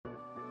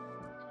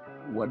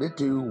What it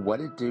do, what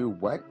it do,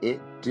 what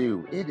it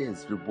do. It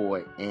is your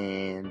boy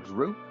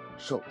Andrew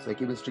Schultz,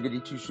 aka Mr.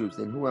 Goody Two Shoes.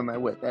 And who am I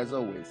with? As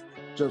always,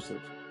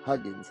 Joseph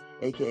Huggins,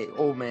 aka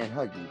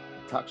OldManHuggie.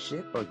 Talk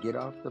shit or get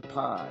off the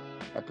pod.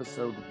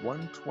 Episode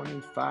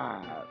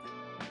 125.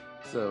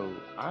 So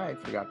I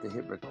forgot to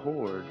hit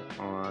record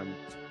on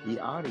the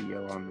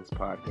audio on this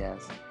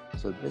podcast.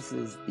 So this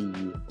is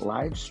the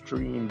live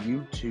stream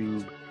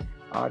YouTube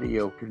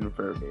audio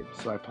converted.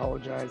 So I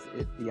apologize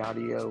if the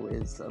audio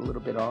is a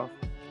little bit off,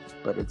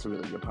 but it's a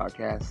really good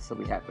podcast, so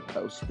we had to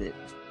post it.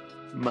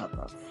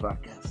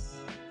 Motherfuckers.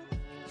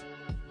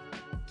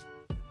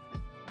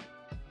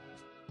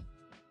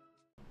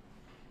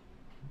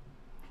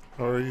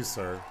 How are you,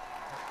 sir?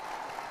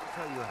 I'll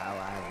tell you how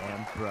I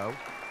am, bro.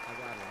 I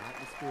got an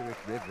atmospheric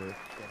river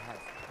that has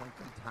 20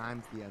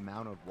 times the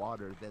amount of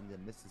water than the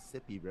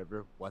Mississippi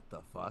River. What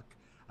the fuck?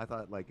 I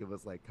thought it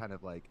was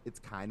it's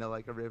kind of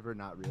like a river,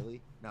 not really.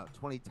 No,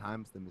 20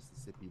 times the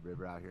Mississippi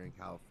River out here in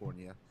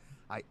California.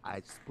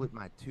 I split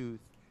my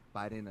tooth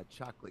biting a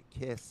chocolate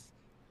kiss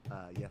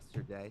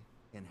yesterday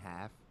in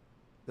half.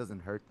 Doesn't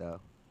hurt though.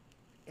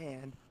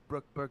 And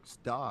Brooke Burke's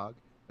dog,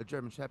 a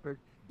German Shepherd,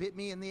 bit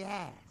me in the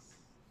ass.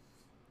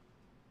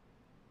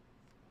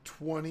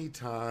 20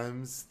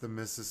 times the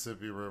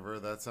Mississippi River?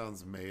 That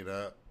sounds made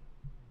up.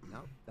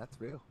 No, that's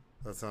real.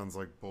 That sounds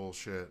like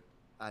bullshit.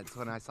 So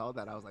when I saw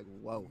that, I was like,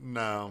 whoa.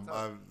 No,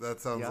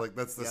 that sounds like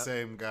that's the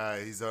same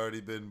guy. He's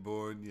already been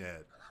born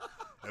yet.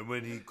 And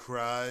when he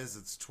cries,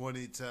 it's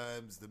 20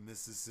 times the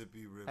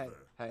Mississippi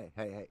River.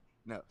 Hey.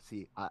 No,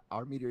 see,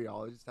 our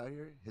meteorologist out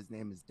here, his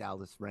name is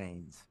Dallas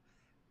Raines.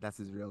 That's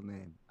his real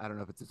name. I don't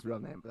know if it's his real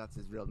name, but that's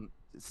his real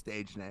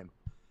stage name.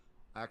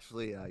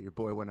 Actually, your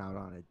boy went out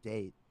on a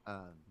date.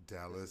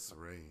 Dallas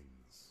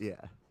Raines. Yeah,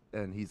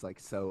 and he's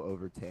so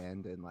over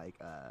tanned and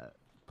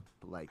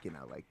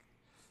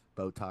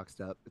Botoxed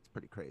up. It's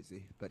pretty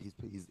crazy, but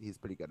he's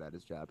pretty good at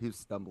his job. He was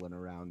stumbling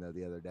around though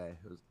the other day.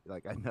 It was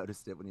I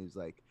noticed it when he was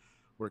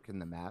working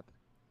the map.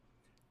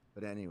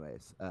 But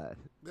anyways,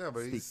 yeah,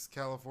 but he's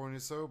California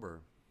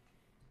sober.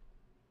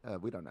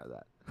 We don't know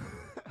that.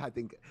 I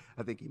think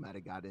he might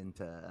have got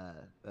into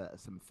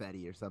some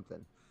fetty or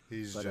something.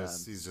 He's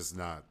just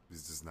not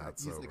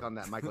sober. He's on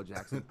that Michael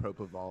Jackson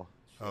propofol.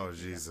 Oh,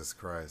 Jesus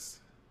Christ.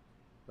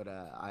 But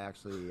I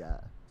actually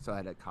so I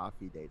had a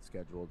coffee date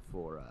scheduled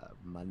for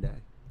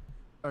Monday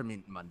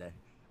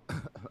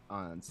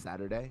on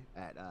Saturday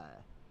at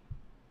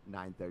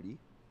 9:30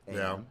 a.m.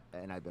 Yeah.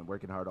 And I've been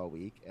working hard all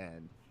week,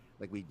 and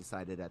we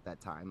decided at that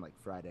time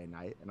Friday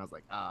night, and I was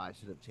I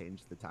should have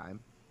changed the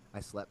time. I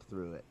slept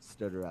through it,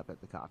 stood her up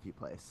at the coffee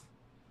place.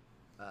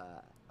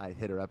 I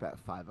hit her up at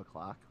 5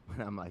 o'clock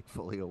when I'm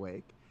fully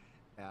awake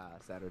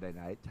Saturday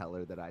night, tell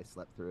her that I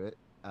slept through it,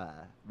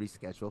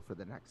 reschedule for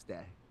the next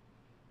day.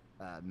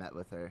 Met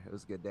with her. It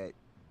was a good date.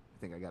 I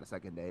think I got a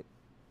second date.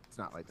 It's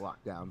not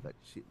locked down, but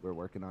we're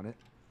working on it.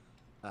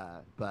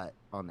 But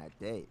on that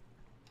date,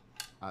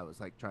 I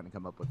was trying to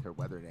come up with her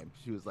weather name.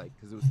 She was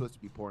because it was supposed to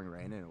be pouring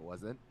rain and it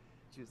wasn't.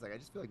 She was I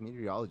just feel like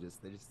meteorologists,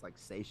 they just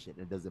say shit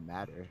and it doesn't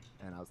matter.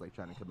 And I was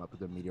trying to come up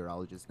with a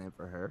meteorologist name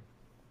for her.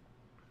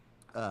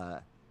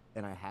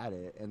 And I had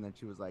it, and then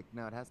she was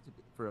no, it has to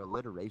be, for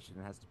alliteration,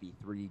 it has to be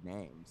 3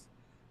 names.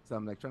 So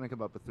I'm trying to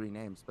come up with 3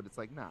 names, but it's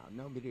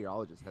no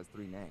meteorologist has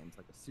 3 names.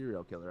 A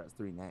serial killer has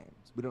 3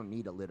 names. We don't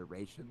need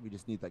alliteration. We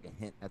just need a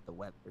hint at the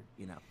weather,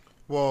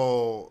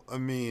 Well, I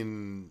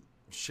mean,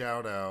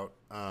 shout out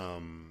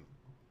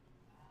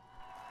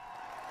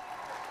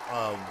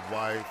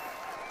wife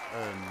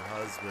and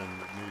husband,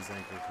 news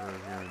anchor crew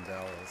here in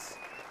Dallas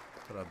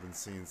that I've been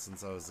seeing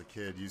since I was a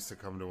kid. Used to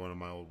come to one of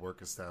my old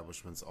work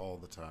establishments all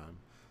the time.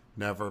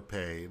 Never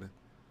paid.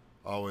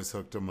 Always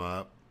hooked them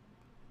up.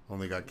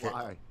 Only got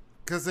Why?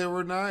 Because they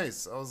were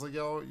nice. I was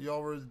y'all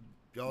are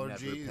Never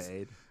G's.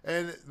 paid.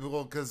 And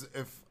because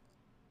if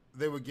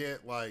they would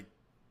get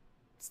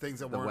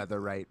things that The weren't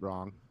weather right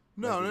wrong.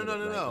 No.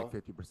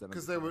 50%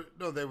 because they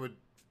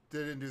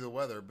didn't do the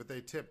weather, but they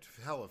tipped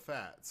hella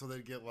fat, so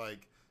they'd get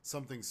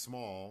something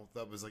small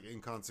that was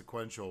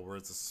inconsequential, where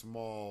it's a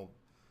small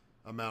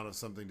amount of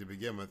something to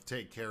begin with.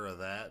 Take care of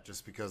that,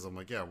 just because I'm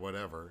yeah,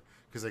 whatever,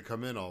 because they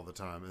come in all the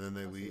time and then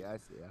they leave. I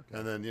see. Okay.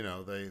 And then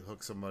they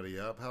hook somebody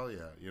up. Hell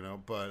yeah,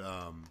 But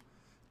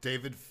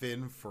David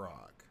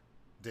Finfrock.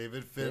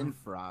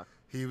 Finfrock.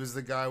 He was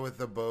the guy with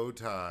the bow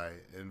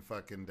tie in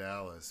fucking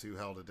Dallas who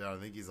held it down. I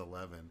think he's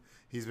 11.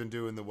 He's been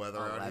doing the weather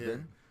out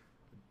here.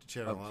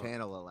 Channel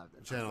 11.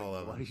 Channel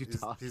 11. What are you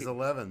talking? He's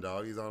 11,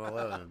 dog. He's on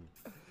 11.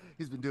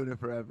 He's been doing it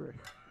forever.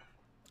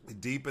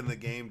 Deep in the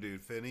game,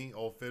 dude.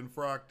 Old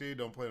Finfrock, dude.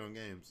 Don't play no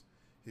games.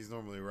 He's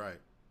normally right.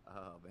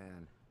 Oh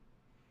man.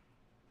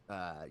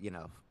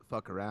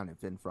 Fuck around and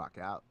Finfrock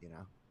out.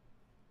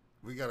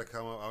 We got to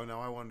come up. Oh, now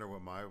I wonder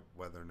what my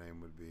weather name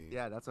would be.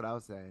 Yeah, that's what I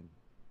was saying.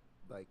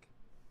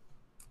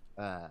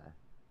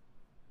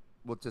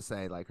 We'll just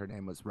say her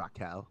name was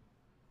Raquel.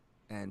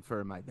 And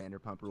for my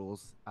Vanderpump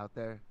Rules out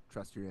there,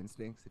 trust your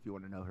instincts if you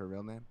want to know her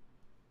real name.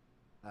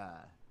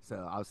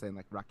 So I was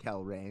saying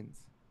Raquel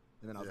Raines.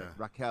 And then I was Yeah. like,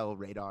 Raquel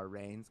Radar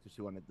Reigns, because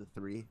she wanted the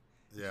 3.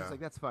 Yeah. She's like,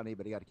 that's funny,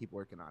 but you got to keep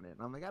working on it.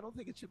 And I'm like, I don't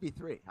think it should be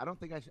 3. I don't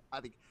think I should.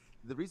 I think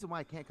the reason why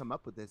I can't come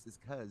up with this is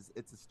because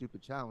it's a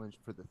stupid challenge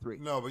for the 3.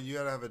 No, but you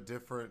got to have a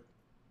different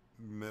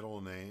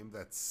middle name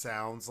that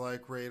sounds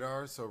like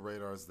Radar, so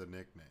Radar's the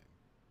nickname.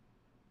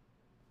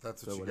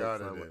 That's what you got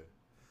to do.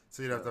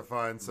 So you'd have to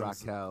find some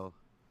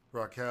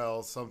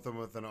Raquel, something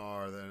with an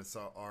R, then it's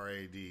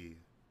R-A-D.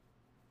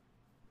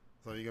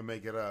 So you can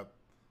make it up.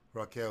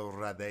 Raquel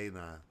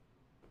Radena.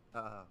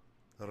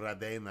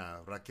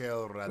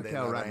 Raquel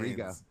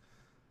Rodrigo.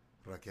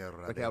 Raquel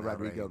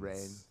Rodrigo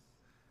Reigns.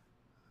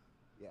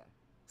 Yeah.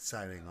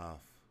 Signing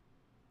off.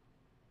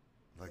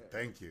 Like,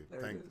 thank you.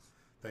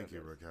 Thank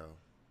you, Raquel.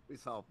 We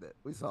solved it.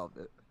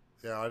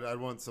 Yeah, I'd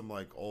want some,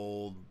 like,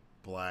 old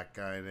black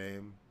guy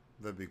name.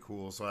 That'd be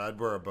cool. So I'd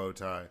wear a bow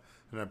tie,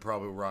 and I'd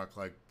probably rock,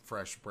 like,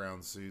 fresh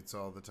brown suits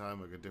all the time,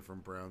 like a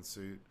different brown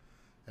suit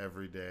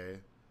every day.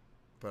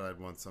 But I'd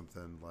want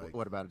something like...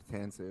 What about a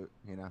tan suit,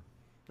 you know?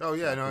 Oh,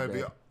 yeah, no, I'd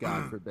be...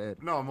 God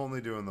forbid. No, I'm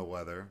only doing the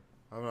weather.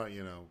 I'm not,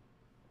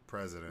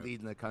 president.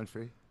 Leading the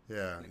country.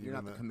 Yeah. Like, you're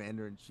not the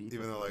commander-in-chief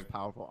even of though, the like, most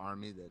powerful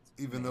army that's...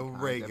 Even though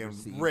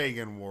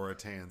Reagan wore a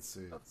tan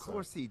suit. Of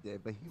course he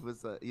did, but he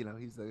was,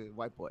 he's a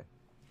white boy.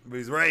 But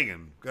he's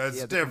Reagan. That's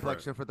different. The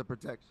complexion for the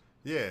protection.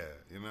 Yeah,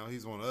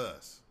 he's one of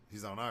us.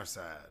 He's on our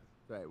side.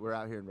 Right, we're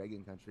out here in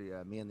Reagan country.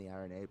 Me and the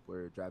Iron Ape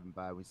were driving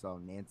by. We saw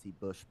Nancy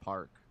Bush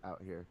Park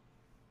out here.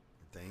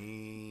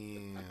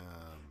 Damn.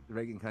 The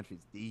Reagan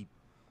country's deep.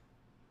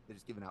 They're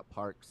just giving out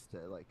parks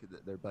to like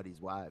their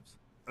buddies' wives.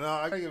 No,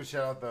 I gotta give a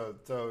shout out though.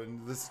 So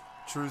in this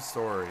true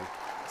story,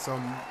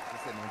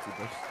 Nancy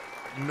Bush.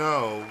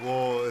 No,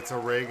 well, it's a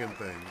Reagan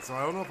thing. So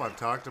I don't know if I've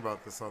talked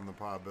about this on the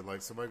pod, but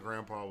like, so my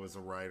grandpa was a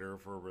writer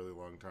for a really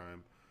long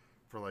time,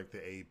 for like the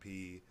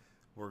AP,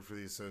 worked for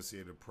the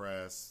Associated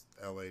Press,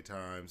 LA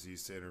Times. He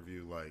used to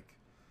interview like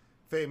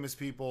famous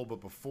people,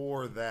 but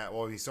before that,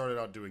 well, he started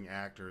out doing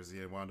actors. He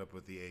had wound up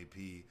with the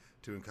AP,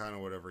 doing kind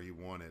of whatever he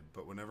wanted.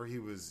 But whenever he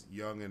was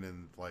young and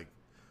in like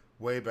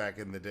way back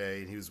in the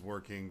day, and he was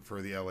working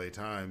for the LA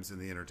Times in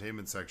the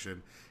entertainment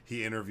section,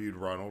 he interviewed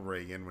Ronald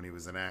Reagan when he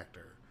was an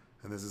actor.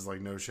 And this is like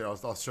no shit.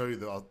 I'll show you.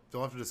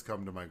 You'll have to just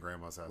come to my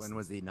grandma's house. When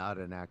was he not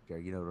an actor?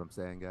 You know what I'm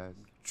saying, guys?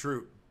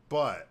 True.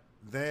 But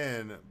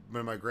then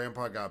when my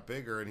grandpa got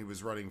bigger and he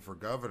was running for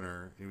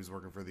governor, he was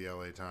working for the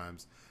LA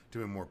Times,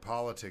 doing more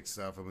politics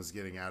stuff and was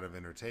getting out of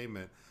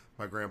entertainment.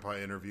 My grandpa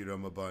interviewed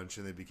him a bunch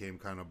and they became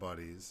kind of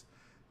buddies.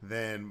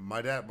 Then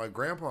my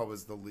grandpa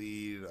was the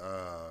lead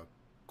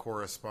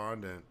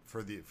correspondent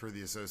for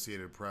the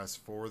Associated Press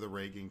for the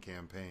Reagan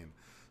campaign.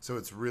 So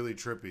it's really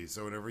trippy.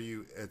 So whenever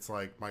it's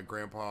like my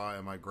grandpa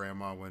and my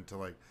grandma went to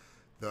like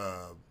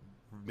the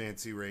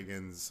Nancy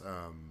Reagan's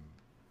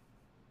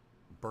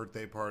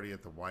birthday party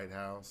at the White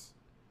House.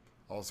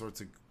 All sorts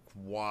of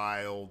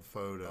wild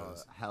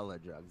photos. Hella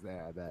drugs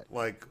there, I bet.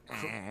 Like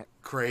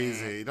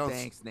crazy.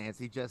 Thanks,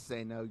 Nancy. Just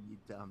say no, you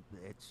dumb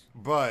bitch.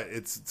 But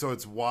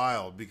it's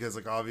wild because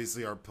like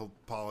obviously our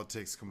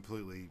politics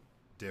completely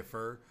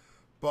differ.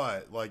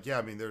 But like, yeah,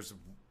 I mean, there's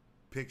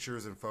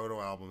pictures and photo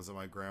albums that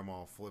my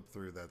grandma flipped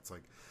through that's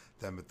like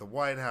them at the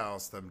White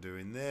House, them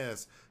doing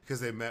this,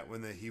 because they met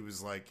when he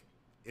was like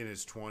in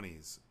his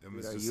 20s.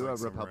 Are you a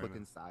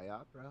Republican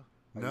psyop, bro?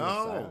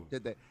 No.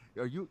 Did they?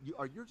 Are you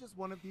just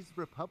one of these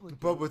Republicans?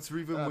 But what's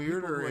even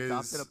weirder who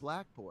adopted a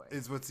black boy.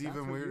 What's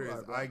even weirder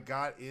is I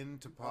got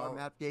into politics.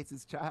 Matt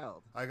Gates'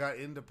 child. I got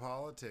into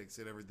politics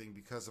and everything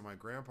because of my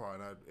grandpa,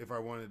 and if I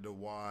wanted to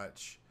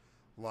watch.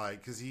 Like,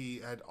 because he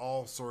had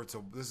all sorts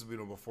of, this is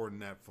before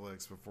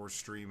Netflix, before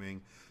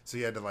streaming, so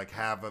he had to like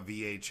have a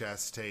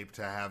VHS tape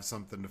to have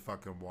something to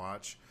fucking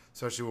watch,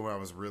 especially when I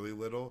was really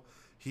little.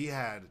 He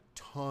had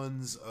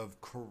tons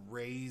of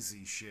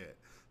crazy shit,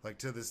 like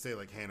to this day,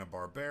 like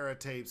Hanna-Barbera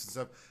tapes and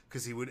stuff,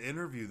 because he would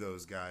interview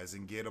those guys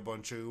and get a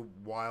bunch of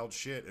wild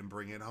shit and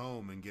bring it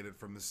home and get it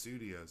from the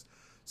studios.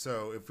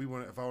 So if I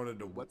wanted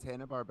to, what's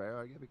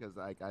Hanna-Barbera again? Because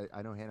like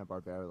I know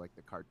Hanna-Barbera like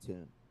the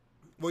cartoon.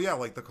 Well, yeah,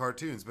 like the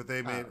cartoons, but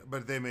they made.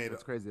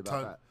 What's crazy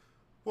about that?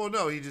 Well,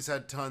 no, he just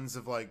had tons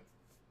of like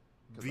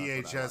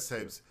VHS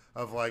tapes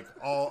of like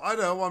all. I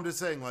know. I'm just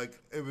saying, like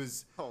it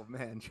was. Oh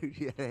man,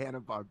 you had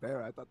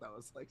Hanna-Barbera. I thought that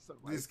was like some.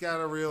 You just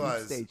gotta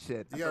realize. Deep state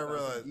shit. You gotta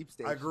realize.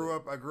 I grew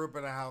up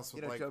in a house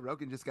with like. Joe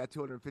Rogan just got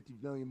 250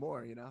 million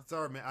more. You know.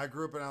 Sorry, man. I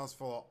grew up in a house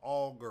full of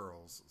all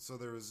girls, so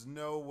there was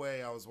no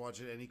way I was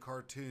watching any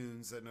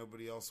cartoons that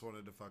nobody else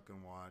wanted to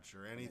fucking watch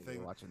or anything. You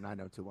were watching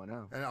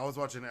 90210. And I was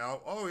watching.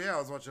 Oh yeah, I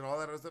was watching all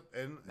that other stuff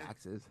and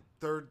Max's.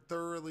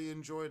 Thoroughly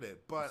enjoyed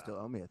it, but you still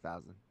owe me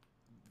 $1,000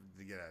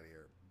 to get out of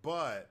here.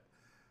 But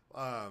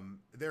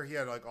there he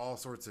had like all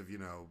sorts of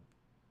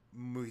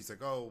movies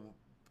like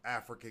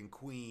African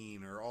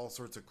Queen or all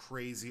sorts of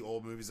crazy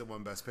old movies that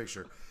won Best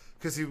Picture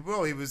Because he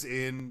was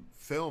in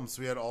film,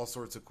 so he had all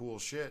sorts of cool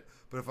shit.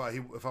 But if I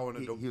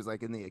wanted to, he was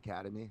like in the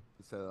academy,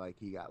 so like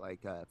he got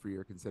like for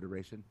your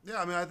consideration.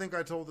 yeah, I mean, I think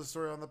I told the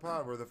story on the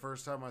pod where the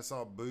first time I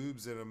saw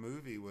boobs in a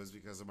movie was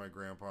because of my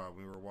grandpa.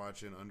 We were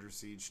watching Under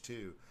Siege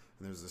 2,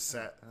 and there's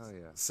a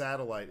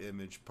satellite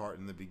image part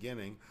in the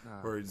beginning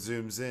where it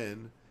zooms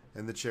in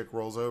and the chick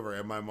rolls over,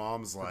 and my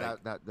mom's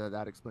like,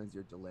 that explains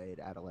your delayed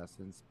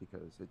adolescence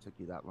because it took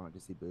you that long to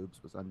see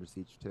boobs. Was Under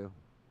Siege 2?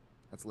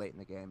 That's late in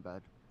the game,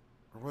 bud.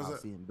 or was I it?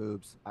 was seeing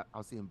boobs. I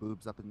was seeing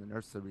boobs up in the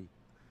nursery.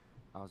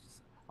 I was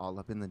just all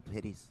up in the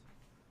titties.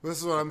 This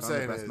is what I'm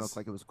saying breast is milk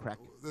like it was crack.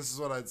 This is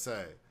what I'd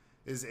say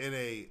is in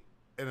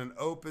an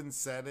open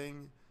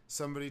setting,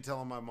 somebody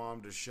telling my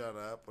mom to shut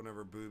up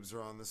whenever boobs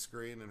are on the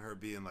screen, and her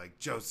being like,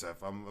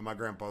 Joseph, my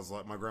grandpa's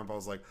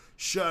like,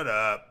 shut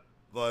up,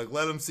 like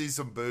let him see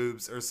some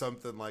boobs or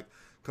something, like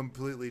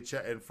completely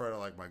in front of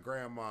like my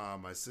grandma,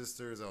 my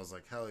sisters. I was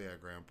like, hell yeah,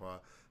 grandpa,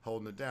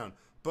 holding it down.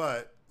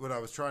 But what I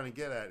was trying to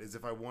get at is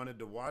if I wanted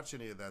to watch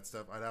any of that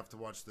stuff, I'd have to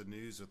watch the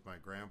news with my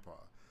grandpa.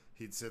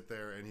 He'd sit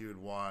there and he would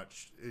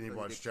watch, and he'd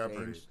watch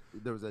Jeopardy.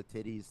 There was a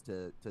titties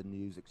to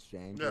news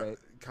exchange, yeah, right?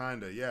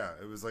 Kinda, yeah.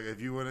 It was like, if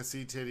you want to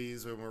see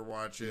titties when we're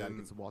watching, You gotta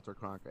get some Walter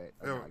Cronkite.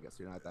 I guess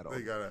you're not that old.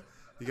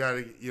 you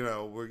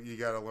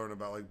gotta learn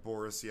about like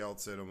Boris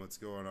Yeltsin and what's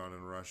going on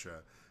in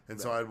Russia. And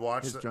so I'd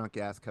watch his drunk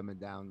ass coming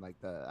down like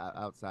the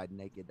outside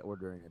naked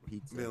ordering a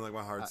pizza. being like,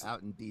 my heart's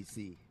out in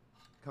D.C.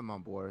 Come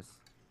on, Boris.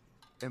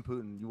 And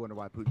Putin. You wonder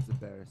why Putin's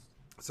embarrassed.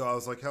 So I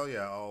was like, hell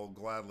yeah, I'll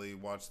gladly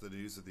watch the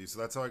news with you. So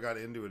that's how I got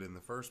into it in the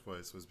first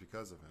place, was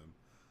because of him.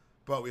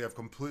 But we have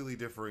completely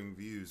differing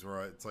views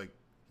where it's like,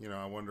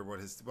 I wonder what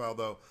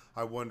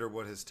I wonder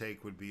what his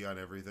take would be on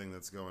everything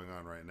that's going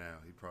on right now.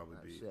 He'd probably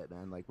be shit,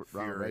 man. Like furious.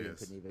 Ronald Reagan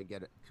couldn't even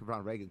get it.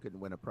 Ronald Reagan couldn't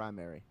win a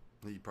primary.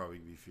 He'd probably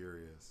be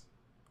furious.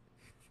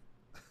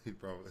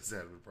 His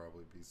head would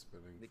probably be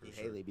spinning. Nikki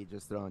Haley be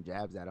just throwing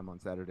jabs at him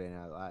on Saturday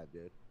Night Live,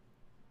 dude.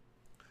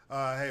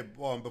 Hey,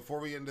 well, before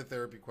we get into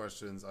therapy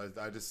questions,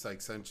 I just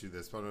sent you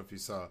this. I don't know if you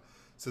saw.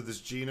 So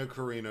this Gina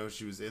Carino,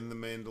 she was in The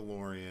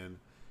Mandalorian.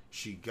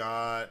 She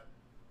got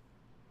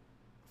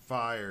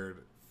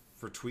fired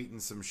for tweeting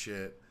some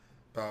shit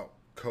about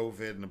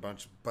COVID and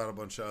about a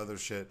bunch of other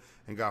shit,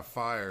 and got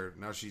fired.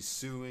 Now she's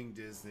suing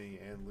Disney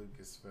and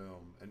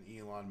Lucasfilm, and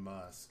Elon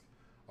Musk,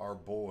 our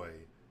boy,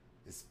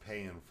 is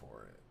paying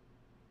for it.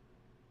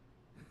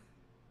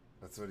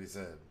 That's what he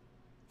said.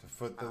 To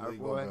foot the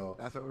legal bill.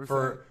 That's what we're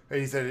saying.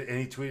 And he said, and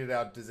he tweeted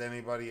out, "Does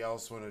anybody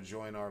else want to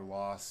join our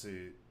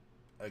lawsuit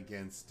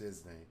against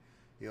Disney?"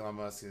 Elon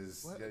Musk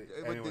is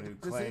anyone who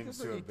claims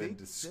to have been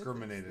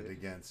discriminated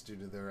against due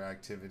to their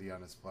activity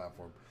on his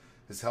platform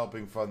is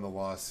helping fund the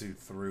lawsuit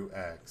through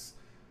X.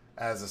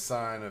 As a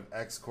sign of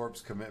X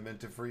Corp's commitment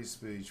to free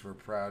speech, we're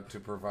proud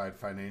to provide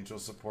financial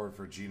support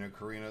for Gina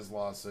Carino's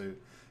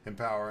lawsuit,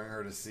 empowering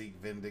her to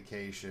seek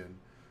vindication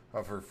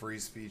of her free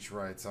speech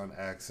rights on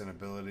X and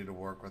ability to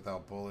work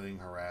without bullying,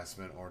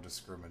 harassment, or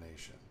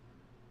discrimination.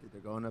 Dude, they're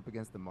going up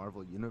against the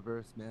Marvel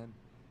Universe, man.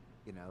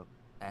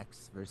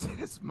 X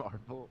versus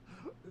Marvel.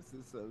 This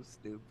is so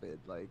stupid.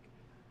 Like,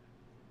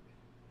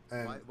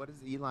 what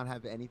does Elon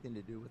have anything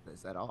to do with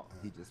this at all?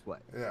 He just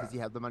Does he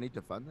have the money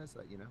to fund this?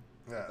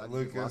 Yeah,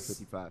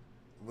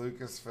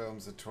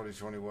 Lucasfilms in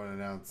 2021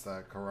 announced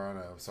that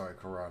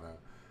Carano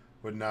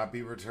would not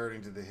be returning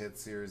to the hit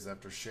series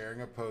after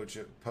sharing a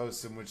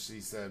post in which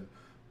he said,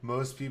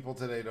 "Most people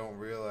today don't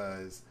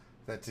realize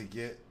that to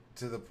get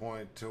to the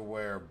point to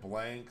where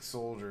blank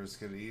soldiers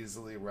could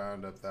easily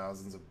round up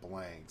thousands of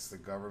blanks, the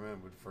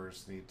government would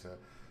first need to..."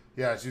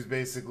 Yeah, she was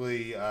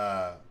basically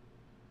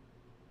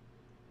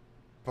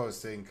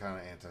posting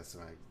kind of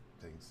anti-Semitic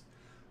things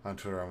on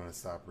Twitter. I'm going to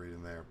stop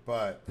reading there.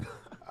 But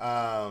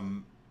got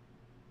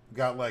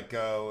let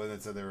go, and then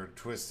said they were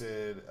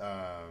twisted.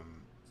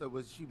 So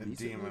was she and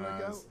recently let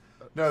go?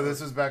 No,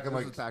 this was back in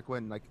this was back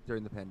when,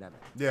 during the pandemic.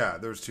 Yeah,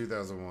 there was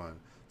 2001.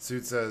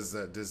 Suit says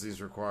that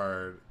Disney's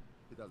required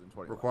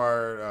 2021.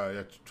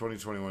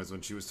 2021 is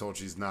when she was told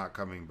she's not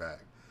coming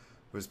back.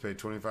 Was paid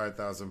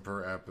 $25,000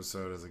 per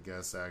episode as a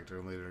guest actor,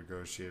 and later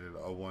negotiated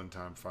a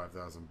one-time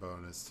 $5,000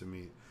 bonus to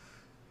meet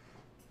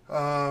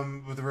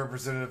with the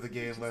representative of the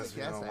Gay and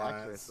Lesbian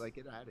Alliance.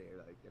 Get out of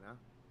here,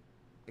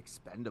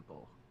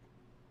 expendable.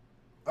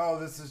 Oh,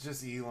 this is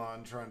just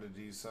Elon trying to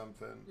do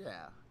something.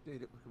 Yeah,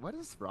 dude, what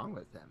is wrong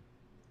with him?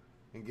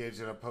 Engaged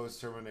in a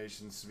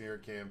post-termination smear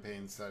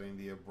campaign citing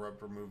the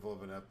abrupt removal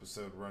of an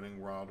episode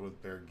Running Wild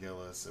with Bear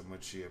Gillis, in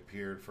which she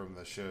appeared from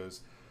the show's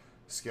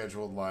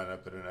scheduled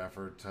lineup in an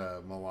effort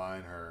to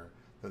malign her.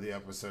 Though the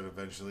episode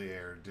eventually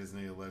aired,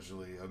 Disney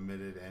allegedly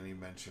omitted any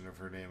mention of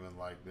her name and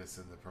likeness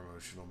in the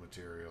promotional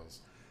materials.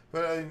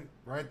 But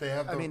right, they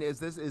have. Is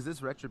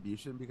this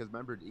retribution? Because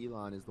remember,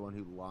 Elon is the one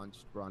who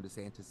launched Ron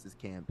DeSantis'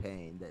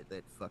 campaign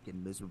that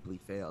fucking miserably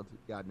failed.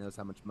 God knows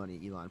how much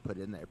money Elon put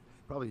in there.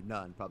 Probably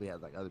none. Probably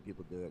had other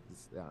people do it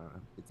because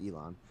it's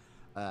Elon.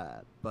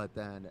 But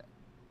then,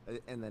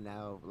 and then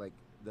now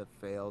that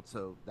failed,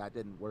 so that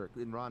didn't work.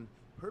 And Ron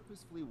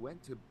purposefully went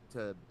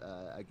to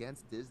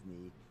against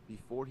Disney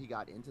before he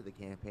got into the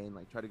campaign,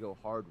 like try to go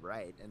hard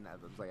right, and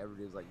that was like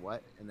everybody was like,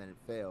 "What?" And then it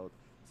failed.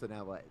 So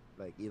now what?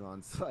 Like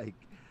Elon's like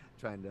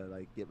trying to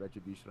like get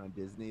retribution on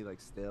Disney.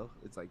 Like still,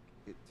 it's like,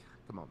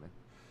 come on, man.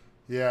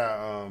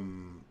 Yeah,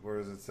 where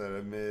is it said?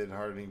 Amid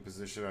hardening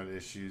position on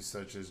issues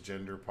such as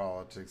gender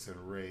politics and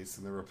race,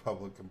 and the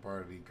Republican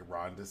Party,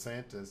 Ron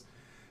DeSantis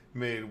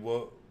made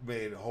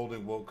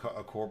holding woke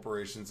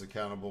corporations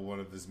accountable one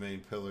of his main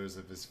pillars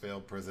of his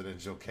failed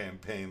presidential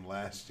campaign.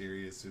 Last year,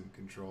 he assumed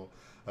control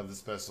of the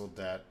special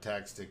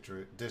tax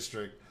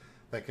district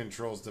that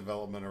controls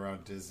development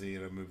around Disney,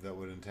 in a move that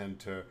would intend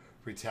to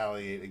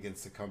retaliate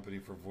against the company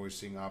for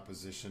voicing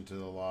opposition to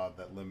the law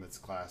that limits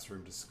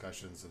classroom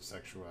discussions of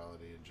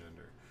sexuality and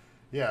gender.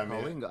 Yeah, I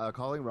mean,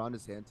 Calling Ron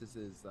DeSantis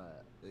is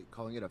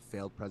calling it a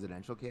failed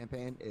presidential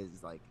campaign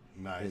is like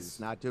is nice.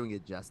 not doing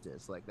it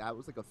justice. Like that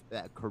was like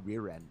a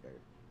career ender.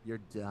 You're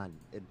done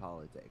in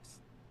politics.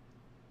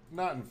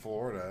 Not in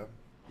Florida.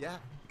 Yeah,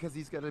 because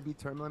he's gonna be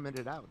term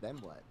limited out. Then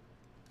what?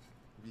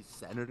 Be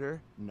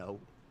senator? No.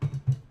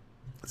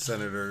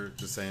 Senator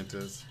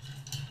DeSantis.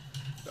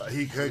 He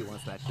He could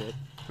wants that shit.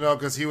 no,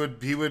 because he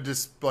would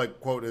just like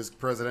quote his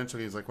presidential.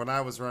 He's like, when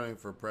I was running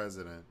for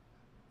president.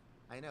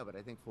 I know, but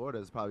I think Florida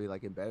is probably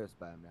like embarrassed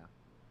by him now.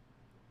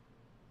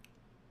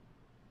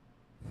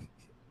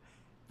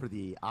 For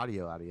the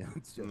audio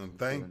audience, just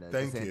Thank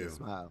DeSantis you.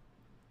 smile.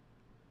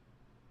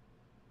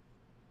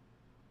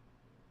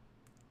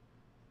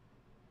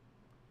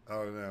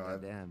 Oh no,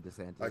 God damn,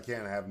 DeSantis. I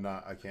can't Stop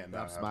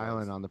not have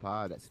smiling those. on the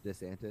pod. That's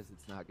DeSantis.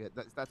 It's not good.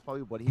 That's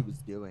probably what he was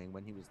doing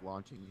when he was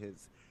launching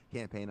his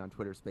campaign on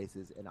Twitter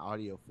Spaces in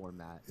audio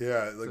format.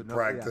 Yeah, So like no, yeah,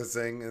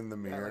 practicing in the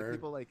yeah, like mirror.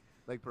 people like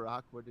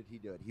Barack. Where did he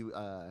do it?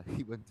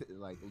 He went to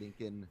like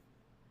Lincoln,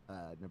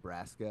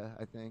 Nebraska,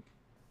 I think,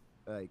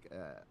 like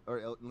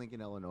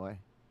Lincoln, Illinois.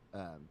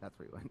 That's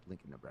where he went.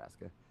 Lincoln,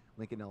 Nebraska,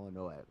 Lincoln,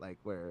 Illinois, like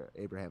where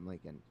Abraham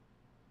Lincoln.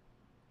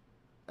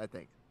 I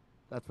think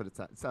that's what it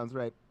sounds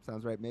right.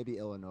 Sounds right. Maybe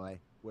Illinois,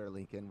 where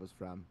Lincoln was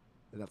from,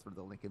 and that's where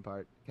the Lincoln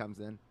part comes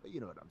in. But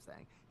you know what I'm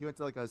saying. He went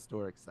to like a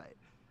historic site.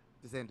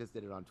 DeSantis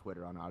did it on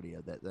Twitter on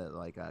audio that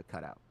like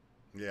cut out.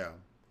 Yeah,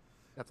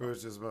 That's it all.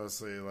 was just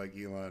mostly like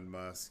Elon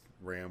Musk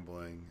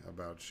rambling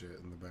about shit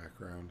in the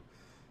background.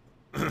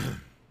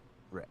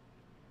 Right.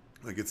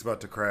 Like it's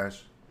about to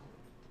crash.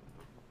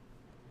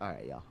 All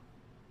right, y'all.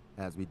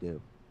 As we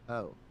do.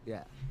 Oh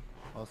yeah.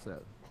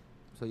 Also,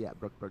 so yeah,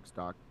 Brooke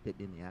Birkstock bit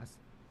me in the ass.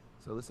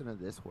 So listen to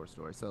this horror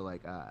story. So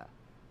like uh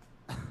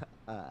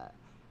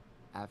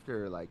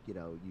after like you've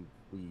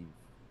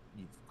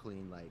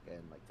cleaned like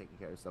and like taken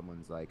care of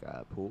someone's like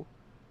pool,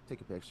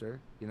 take a picture,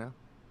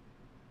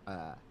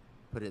 uh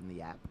put it in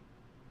the app.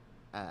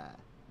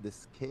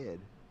 This kid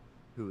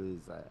who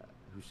is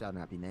who shall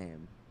not be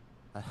named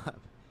uh,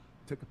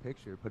 took a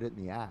picture, put it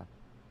in the app,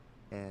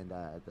 and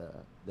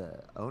the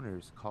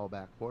owners call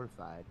back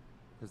horrified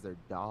because their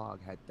dog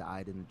had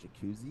died in the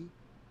jacuzzi,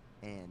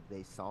 and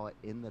they saw it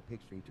in the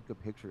picture. He took a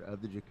picture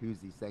of the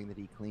jacuzzi saying that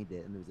he cleaned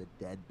it, and there was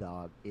a dead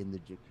dog in the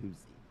jacuzzi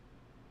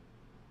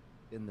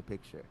in the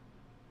picture.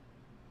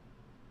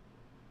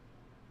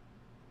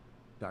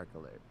 Dark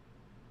alert.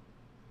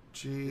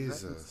 Is that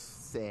Jesus.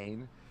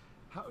 insane?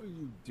 How are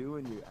you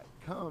doing your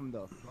come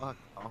the fuck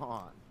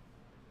on?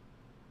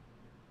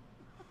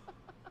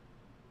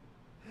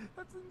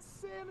 That's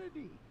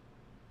insanity.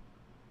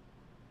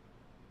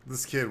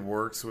 This kid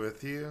works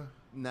with you?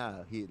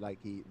 No, he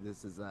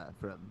this is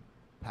from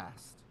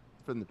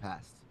the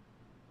past.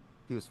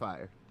 He was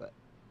fired, but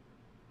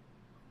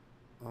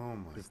Oh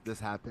my. this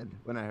happened.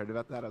 When I heard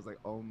about that, I was like,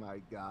 "Oh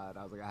my god."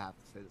 I was like, "I have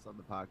to say this on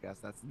the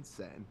podcast. That's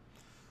insane."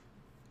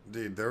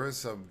 Dude, there was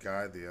some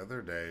guy the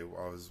other day.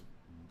 I was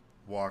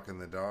walking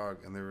the dog,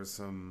 and there was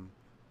some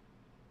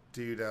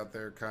dude out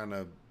there kind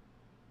of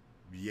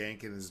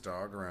yanking his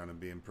dog around and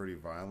being pretty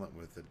violent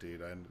with it,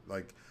 dude.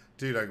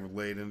 I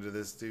laid into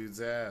this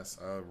dude's ass.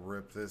 I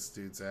ripped this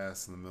dude's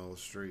ass in the middle of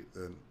the street.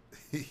 And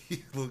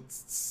he looked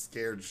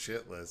scared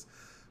shitless.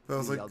 But I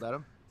was You like, yelled at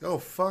him? oh,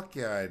 fuck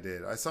yeah, I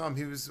did. I saw him.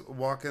 He was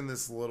walking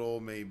this little,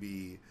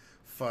 maybe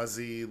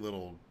fuzzy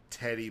little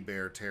teddy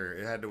bear terrier.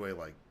 It had to weigh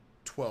like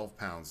 12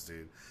 pounds,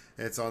 dude.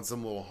 And it's on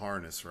some little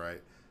harness,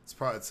 right? It's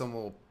probably some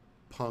little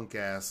punk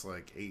ass,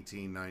 like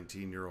 18,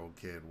 19-year-old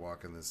kid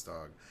walking this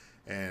dog.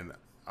 And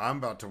I'm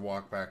about to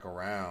walk back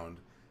around,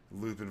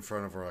 loop in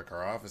front of our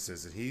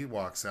offices, and he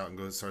walks out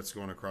and starts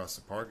going across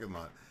the parking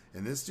lot.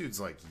 And this dude's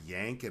like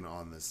yanking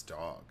on this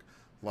dog.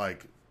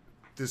 Like,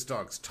 this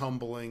dog's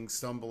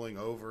stumbling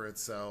over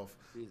itself.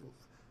 Jesus.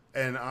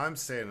 And I'm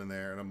standing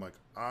there and I'm like,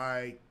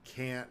 I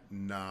can't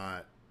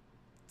not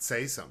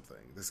say something.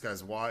 This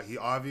guy's he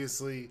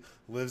obviously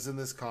lives in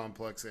this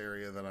complex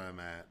area that I'm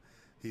at.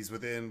 He's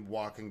within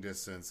walking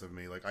distance of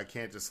me. Like, I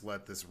can't just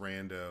let this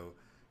rando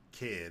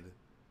kid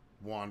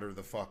wander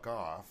the fuck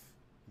off,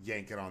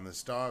 yanking on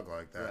this dog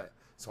like that. Right.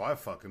 So I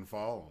fucking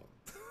follow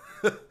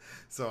him.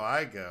 So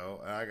I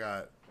go, and I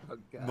got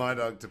my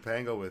dog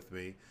Topanga with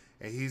me,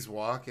 And he's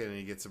walking, and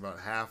he gets about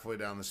halfway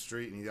down the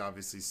street, and he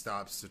obviously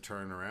stops to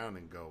turn around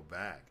and go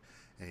back.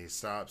 And he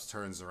stops,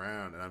 turns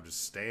around, and I'm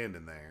just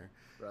standing there.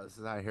 Bro, this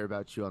is how I hear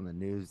about you on the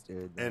news,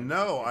 dude. And Man.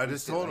 no, You I do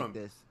just shit told like him.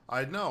 this.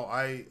 I know.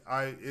 I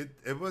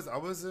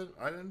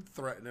didn't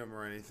threaten him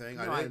or anything.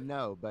 No, I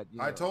know, but you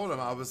know, I told him,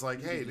 I was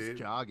like, hey, just dude.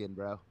 jogging,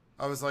 bro.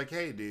 I was like,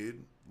 hey,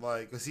 dude.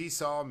 Like, because he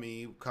saw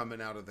me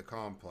coming out of the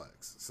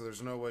complex. So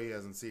there's no way he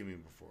hasn't seen me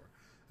before.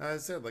 And I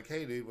said, like,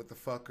 hey, dude, what the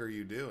fuck are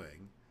you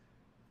doing?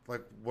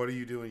 Like, what are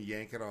you doing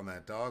yanking on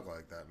that dog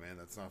like that, man?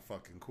 That's not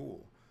fucking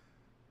cool.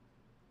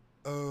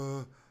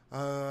 And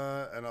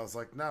I was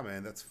like, nah,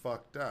 man, that's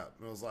fucked up.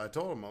 And I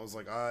told him, I was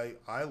like,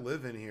 I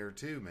live in here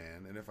too,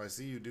 man. And if I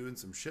see you doing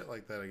some shit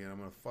like that again, I'm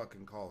going to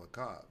fucking call the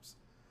cops.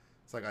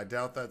 It's like, I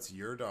doubt that's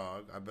your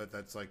dog. I bet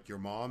that's like your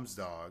mom's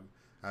dog.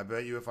 I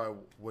bet you if I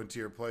went to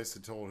your place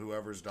and told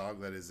whoever's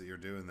dog that is that you're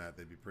doing that,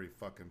 they'd be pretty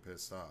fucking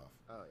pissed off.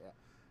 Oh, yeah.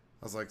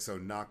 I was like, so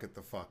knock it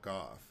the fuck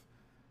off.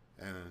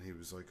 And he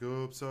was like,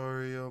 oh, I'm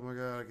sorry. Oh, my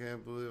God, I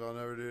can't believe I'll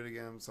never do it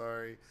again. I'm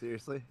sorry.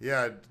 Seriously?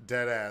 Yeah,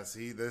 dead ass.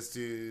 This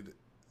dude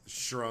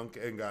shrunk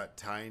and got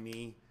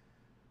tiny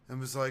and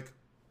was like,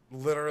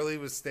 literally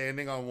was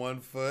standing on one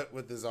foot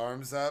with his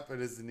arms up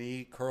and his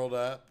knee curled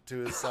up to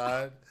his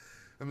side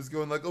and was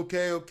going like,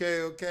 okay.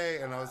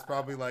 And I was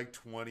probably like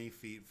 20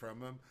 feet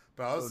from him.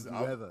 But I was...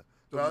 Don't you ever.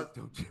 But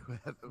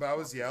I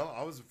was yelling.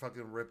 I was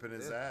fucking ripping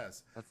his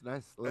ass. That's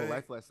nice. A little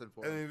life lesson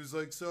for him. And he was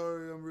like,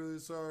 sorry, I'm really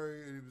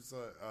sorry. And he was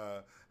like,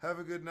 have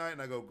a good night.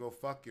 And I go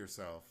fuck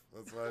yourself.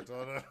 That's what I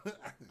told him.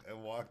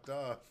 And walked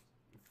off.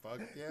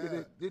 Fuck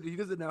yeah. Dude, he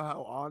doesn't know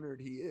how honored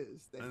he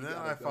is. That And you then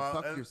gotta I go fought-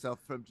 fuck and- yourself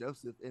from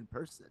Joseph in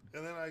person.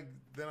 And then I,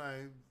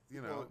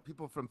 you know.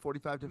 People from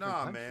 45 different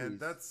Nah, countries.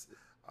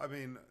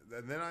 man,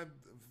 and then I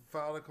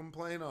filed a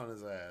complaint on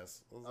his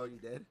ass. I was Oh, like, you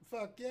did?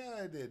 Fuck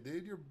yeah, I did,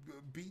 dude. You're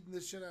beating the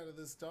shit out of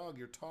this dog.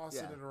 You're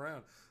tossing Yeah. it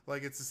around.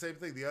 Like, it's the same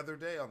thing. The other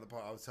day on the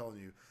pod, I was telling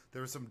you,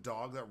 there was some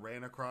dog that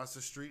ran across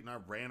the street, and I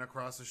ran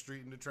across the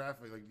street into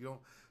traffic. Like,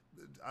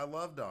 I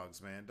love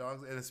dogs, man.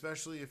 Dogs, and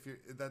especially if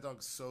that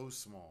dog's so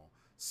small,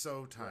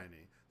 so tiny.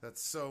 Yeah.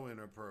 That's so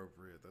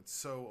inappropriate. That's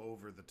so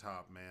over the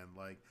top, man.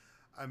 Like,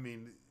 I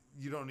mean,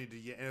 you don't need to,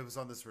 and it was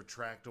on this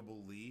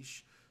retractable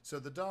leash. So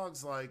the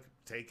dog's like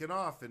taking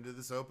off into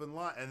this open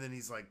lot, and then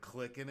he's like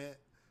clicking it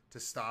to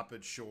stop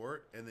it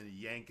short, and then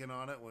yanking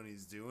on it when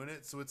he's doing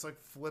it. So it's like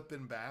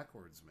flipping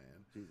backwards,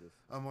 man. Jesus.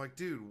 I'm like,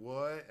 dude,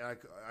 what? And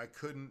I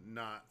couldn't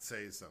not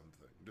say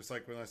something. Just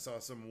like when I saw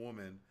some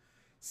woman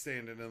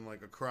standing in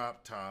like a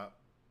crop top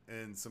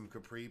and some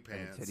capri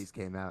pants. And titties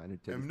came out, and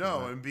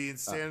being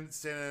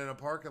standing in a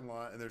parking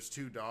lot, and there's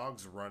two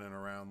dogs running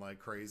around like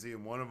crazy,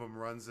 and one of them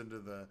runs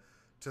into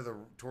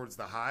towards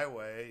the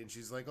highway, and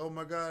she's like, oh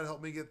my God,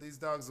 help me get these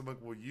dogs. I'm like,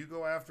 well, you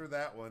go after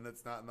that one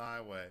that's not in the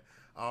highway.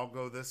 I'll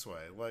go this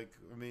way. Like,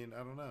 I mean, I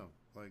don't know.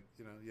 Like,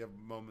 you know, you have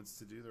moments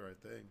to do the right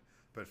thing.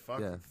 But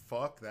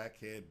fuck that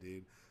kid,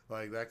 dude.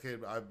 Like, that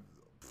kid,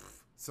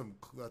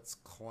 that's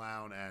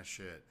clown ass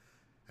shit.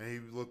 And he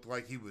looked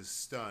like he was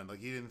stunned.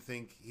 Like, he didn't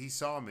think, he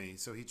saw me,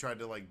 so he tried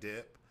to like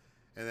dip.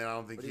 And then I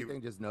don't think What do you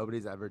think? Just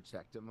nobody's ever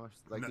checked him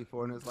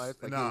before in his life.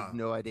 Like, he has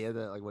no idea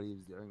that like what he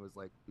was doing was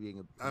like being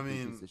a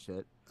piece of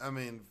shit. I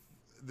mean,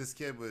 this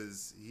kid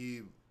was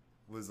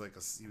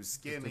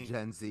skinny, just a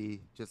Gen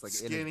Z, just like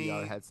skinny, in a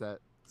VR headset,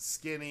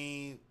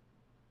 skinny,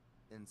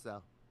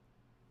 incel.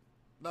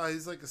 No,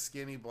 he's like a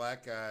skinny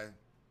black guy,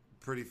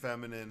 pretty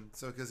feminine.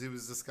 So because he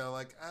was just kind of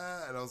like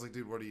and I was like,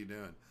 dude, what are you doing?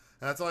 And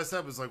that's all I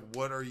said was like,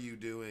 what are you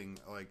doing?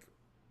 Like,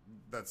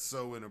 that's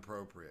so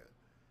inappropriate.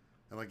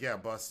 And like, yeah,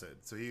 busted.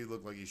 So he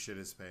looked like he shit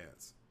his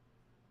pants.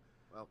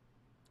 Well,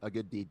 a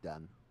good deed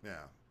done.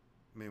 Yeah.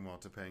 Meanwhile,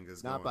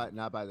 Topanga's not by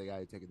the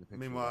guy taking the picture.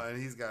 Meanwhile,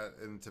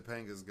 and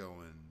Topanga's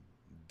going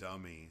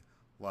dummy.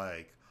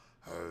 Like,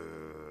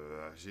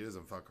 she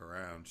doesn't fuck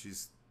around.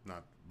 She's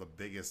not the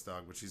biggest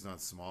dog, but she's not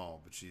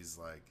small. But she's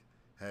like,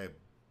 hey,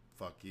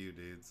 fuck you,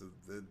 dude. So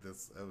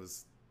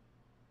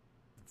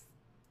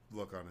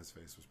look on his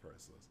face was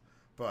priceless.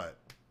 But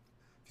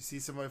if you see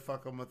somebody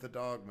fuck him with a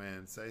dog,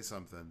 man, say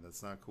something.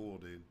 That's not cool,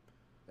 dude.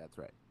 That's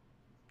right.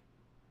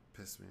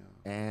 Piss me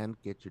off. And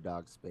get your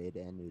dog spayed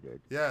and neutered.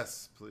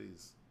 Yes,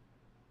 please.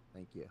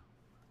 Thank you.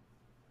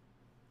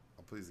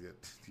 Oh, please get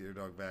your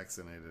dog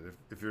vaccinated.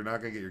 If you're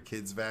not going to get your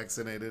kids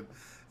vaccinated,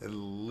 at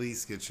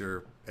least get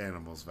your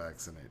animals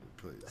vaccinated,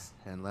 please.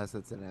 Unless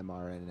it's an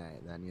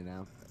mRNA, then, you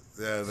know.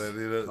 Yeah,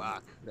 then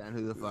fuck. Then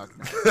who the fuck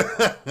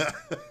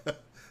knows?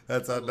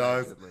 That's how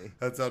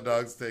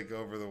dogs take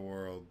over the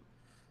world.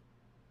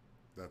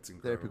 That's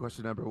incredible. Therapy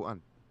question number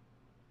 1.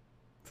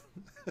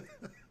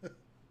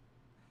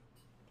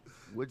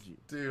 Would you?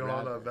 Dude,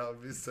 hold on. That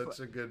would be such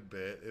a good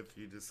bit if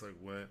you just like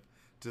went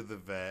to the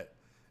vet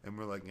and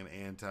were like an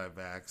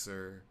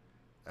anti-vaxxer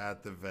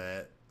at the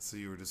vet. So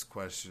you were just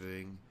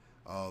questioning,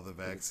 Oh, the Like,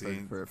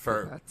 vaccine for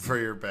pets. for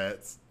your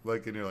pets.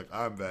 Like, and you're like,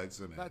 I'm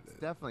vaccinated. That's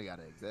definitely got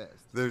to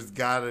exist. There's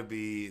got to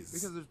be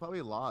Because there's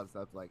probably laws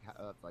that's like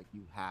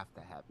you have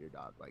to have your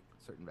dog like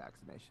certain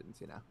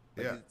vaccinations, you know.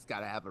 Like yeah, it's got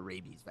to have a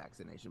rabies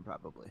vaccination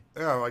probably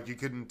yeah. Like you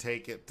couldn't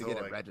take it to to get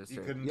it like registered.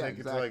 you couldn't Yeah, take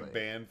exactly. it to like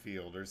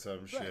Banfield or some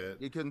Right.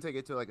 shit. You couldn't take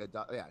it to like a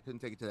dog. Yeah, I couldn't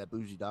take it to that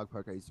bougie dog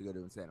park I used to go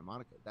to in Santa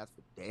Monica. That's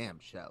for damn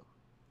show.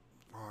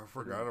 Oh, I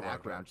forgot about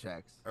background that.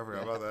 checks. I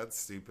forgot about that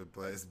stupid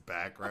place.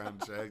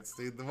 Background checks,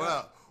 dude.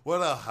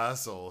 What a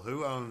hustle.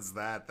 Who owns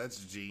that?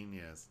 That's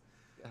genius.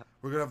 Yeah.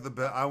 We're gonna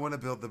have I want to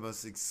build the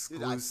most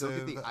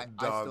exclusive Dude, I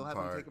dog still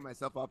haven't park. taken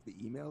myself off the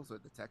emails or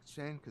the text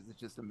chain because it's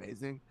just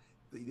amazing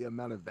the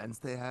amount of events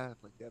they have.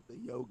 Like they have the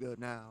yoga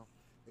now.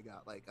 They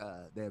got like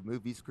they have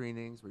movie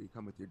screenings where you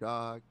come with your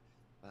dog.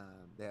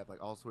 They have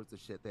like all sorts of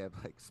shit. They have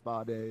like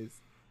spa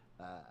days.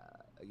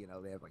 You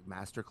know, they have like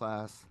master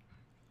class.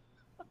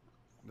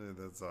 Dude,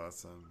 that's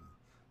awesome.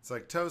 It's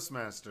like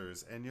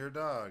Toastmasters and your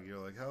dog. You're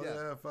like, hell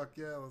yeah, fuck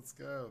yeah, let's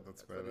go.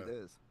 That's what it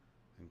is.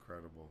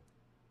 Incredible.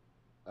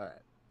 All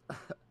right.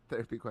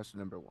 Therapy question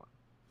number 1.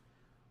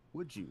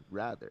 Would you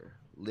rather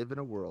live in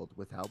a world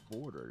without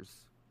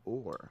borders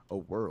or a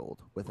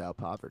world without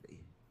poverty?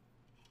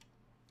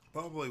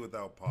 Probably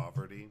without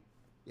poverty.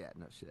 Yeah,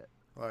 no shit.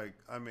 Like,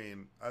 I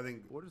mean, I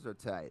think borders are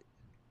tight.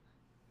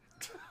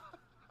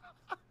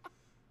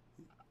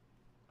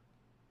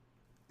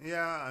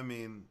 Yeah, I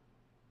mean,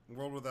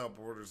 world without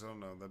borders, I don't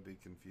know, that'd be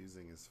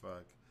confusing as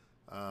fuck.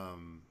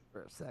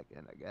 For a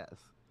second, I guess.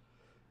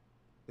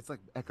 It's like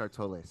Eckhart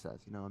Tolle says,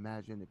 you know,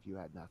 imagine if you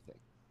had nothing.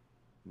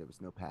 There was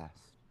no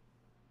past,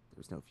 there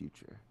was no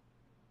future,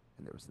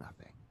 and there was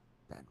nothing.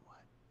 Then what?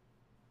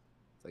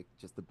 It's like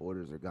just the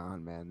borders are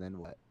gone, man. Then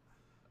what?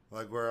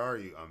 Like, where are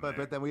you? But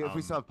then if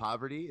we saw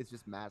poverty, it's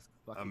just mass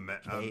fucking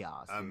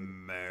chaos.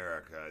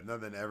 America.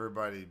 Nothing.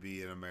 Everybody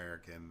be an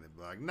American. They'd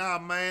be like, nah,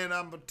 man,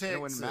 I'm a Texan.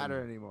 It wouldn't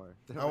matter anymore.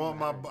 I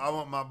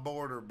want my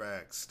border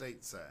back,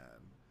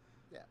 stateside.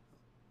 Yeah.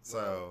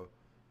 So.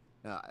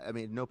 I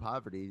mean, no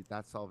poverty.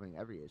 That's solving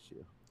every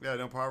issue. Yeah,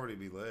 no poverty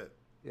be lit.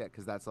 Yeah,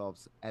 because that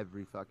solves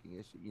every fucking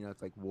issue. You know,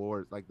 it's like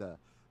wars, like the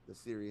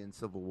Syrian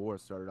civil war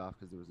started off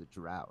because there was a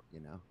drought. You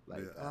know,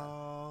 like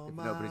if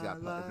nobody's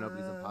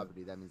in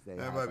poverty, that means they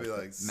have like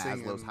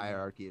Maslow's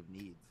hierarchy of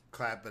needs.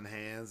 Clapping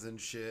hands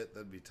and shit,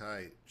 that'd be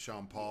tight.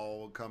 Sean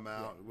Paul would come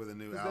out with a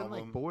new album.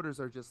 Then, like, borders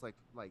are just like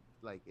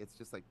it's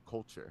just like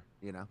culture,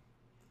 you know.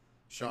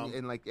 Sean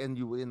and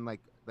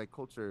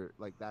culture,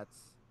 like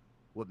that's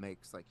what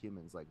makes like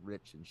humans like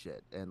rich and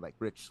shit, and like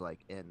rich like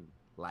in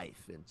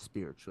life and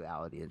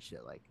spirituality and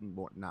shit, like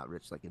more not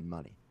rich like in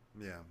money.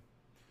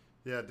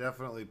 Yeah,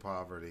 definitely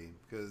poverty,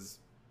 because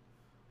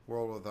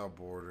world without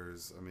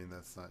borders, I mean,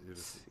 that's not, you're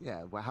just...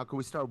 Yeah, well, how can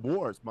we start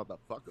wars,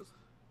 motherfuckers?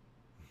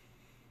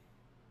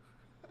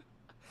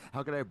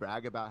 How can I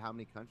brag about how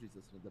many countries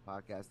listen to the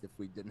podcast if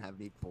we didn't have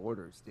any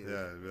borders, dude?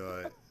 Yeah, it'd be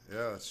like,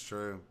 yeah, that's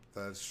true.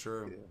 That's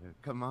true. Yeah,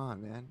 come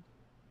on, man.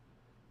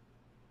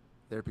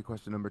 Therapy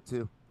question number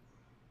 2.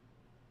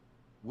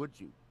 Would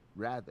you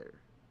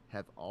rather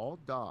have all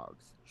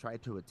dogs try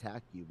to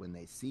attack you when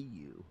they see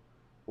you,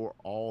 or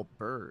all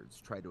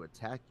birds try to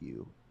attack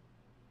you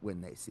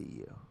when they see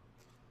you?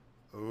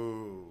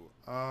 Ooh,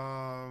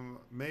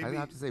 maybe I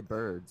have to say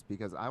birds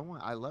because I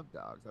love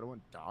dogs. I don't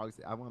want dogs.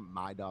 I want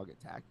my dog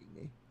attacking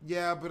me.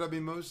 Yeah, but I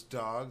mean, most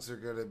dogs are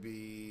gonna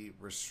be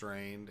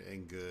restrained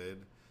and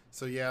good.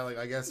 So yeah, like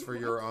I guess for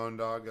your own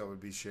dog that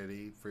would be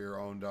shitty. For your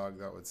own dog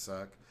that would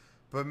suck.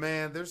 But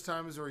man, there's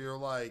times where you're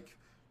like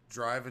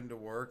driving to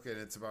work and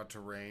it's about to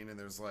rain and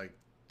there's like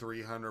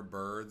 300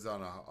 birds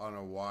on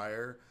a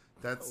wire.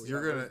 That's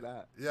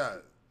yeah,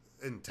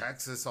 in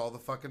Texas all the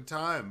fucking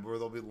time where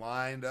they'll be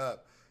lined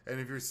up. And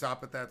if you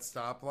stop at that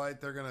stoplight,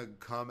 they're gonna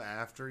come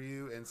after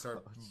you and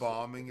start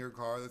bombing your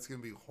car. That's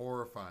gonna be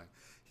horrifying.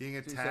 Getting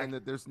attacked. You're saying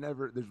that there's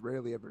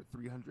rarely ever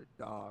 300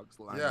 dogs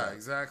lined up. Yeah,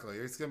 exactly.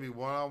 It's gonna be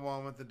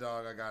one-on-one with the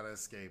dog. I gotta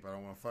escape. I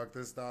don't want to fuck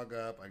this dog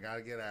up. I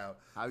gotta get out.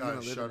 How are you gonna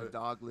live in a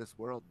dogless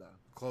world,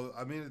 though?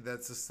 I mean,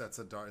 it's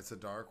a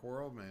dark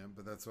world, man.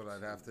 But that's what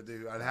I'd have to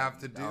do. I'd have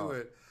to do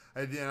it.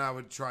 And then I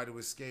would try to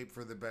escape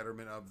for the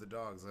betterment of the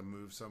dogs. I'd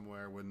move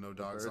somewhere with no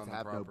dogs on the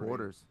property. Birds have no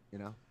borders, you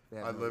know.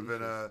 I'd live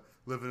in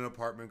an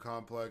apartment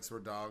complex where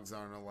dogs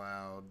aren't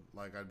allowed.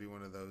 Like, I'd be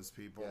one of those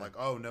people. Yeah. Like,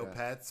 oh, no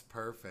pets?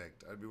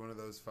 Perfect. I'd be one of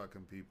those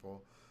fucking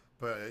people.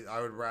 But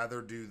I would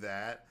rather do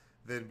that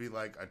than be,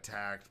 like,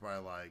 attacked by,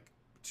 like,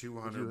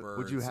 200 birds.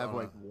 Would you have,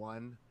 like,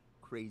 one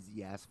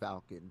crazy-ass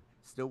falcon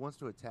still wants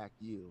to attack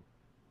you,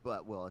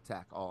 but will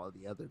attack all of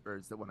the other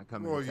birds that want to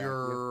come and attack you?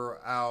 You're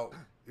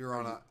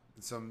on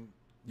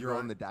You're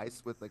on the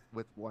dice with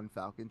one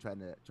falcon trying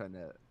to...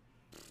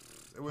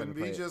 It wouldn't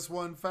be just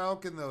one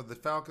falcon, though. The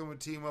falcon would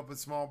team up with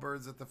small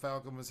birds that the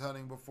falcon was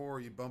hunting before.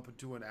 You bump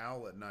into an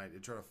owl at night.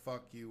 It'd try to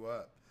fuck you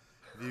up.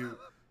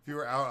 if you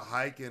were out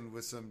hiking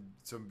with some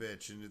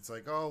bitch and it's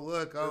like, oh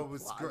look, oh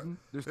it's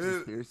There's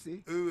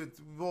conspiracy.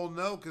 well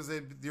no, because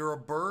you're a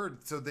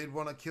bird, so they'd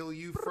want to kill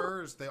you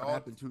first. They What all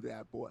happened to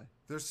that boy?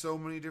 There's so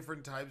many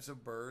different types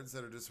of birds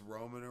that are just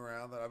roaming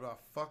around that I'm not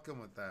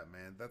fucking with that,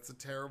 man. That's a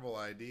terrible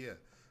idea.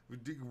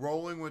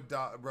 Rolling with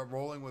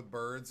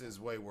birds is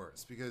way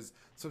worse because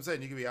so I'm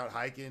saying you could be out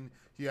hiking,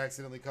 you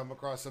accidentally come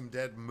across some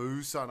dead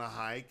moose on a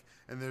hike,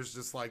 and there's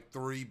just like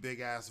 3 big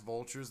ass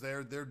vultures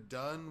there. They're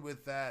done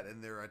with that,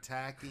 and they're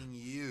attacking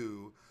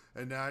you.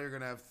 And now you're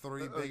gonna have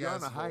 3 big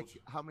ass vultures.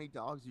 Hike. How many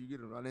dogs are you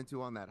gonna run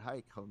into on that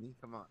hike, homie?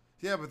 Come on.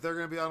 Yeah, but they're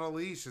gonna be on a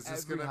leash. It's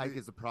just gonna hike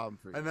is a problem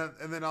for you.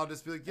 And then I'll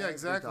just be like, yeah, Every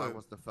exactly. dog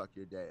wants to fuck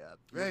your day up.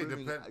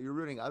 You're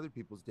ruining other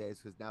people's days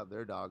because now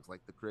their dog's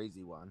like the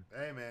crazy one.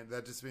 Hey man,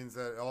 that just means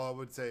that all I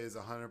would say is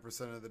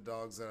 100% of the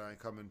dogs that I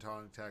come in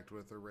contact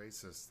with are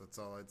racist. That's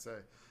all I'd say.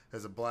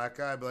 As a black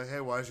guy, I'd be like,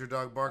 hey, why is your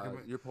dog barking?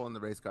 You're pulling the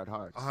race card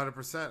hard.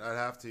 100%. I'd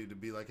have to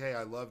be like, hey,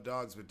 I love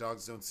dogs, but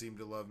dogs don't seem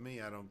to love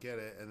me. I don't get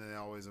it. And then they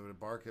always would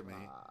bark at me.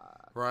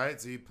 Right?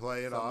 So you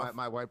play it off.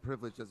 My white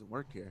privilege doesn't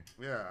work here.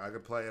 Yeah, I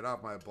could play it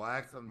off. My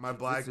black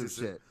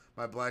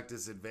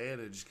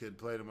disadvantage could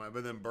play to my.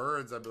 But then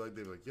birds, they'd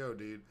be like, yo,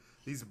 dude,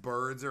 these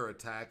birds are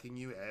attacking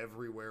you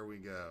everywhere we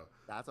go.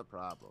 That's a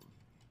problem.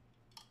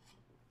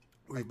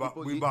 We bought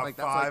 5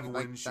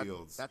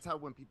 windshields. That's how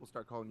when people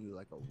start calling you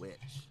like a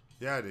witch.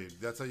 Yeah, dude.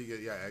 That's how you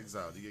get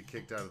exiled. You get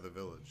kicked out of the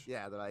village.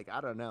 Yeah, they're like,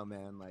 I don't know,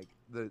 man. Like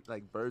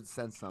birds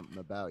sense something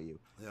about you.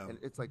 Yeah. And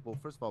it's like, well,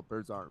 first of all,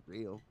 birds aren't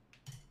real.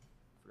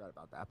 Forgot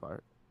about that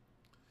part.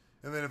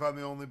 And then if I'm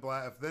the only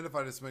black, if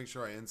I just make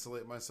sure I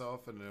insulate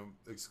myself in an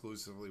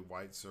exclusively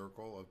white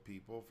circle of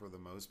people for the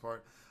most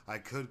part, I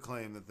could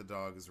claim that the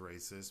dog is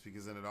racist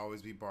because then it'd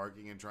always be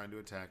barking and trying to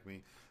attack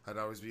me. I'd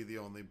always be the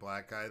only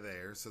black guy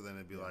there, so then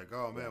it'd be like,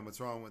 oh man, what's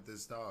wrong with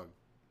this dog?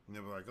 And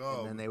they'd be like,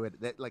 oh. And then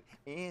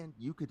and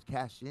you could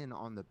cash in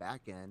on the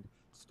back end,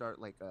 start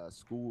like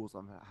schools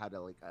on how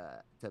to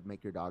to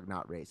make your dog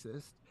not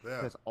racist. Yeah.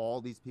 Because all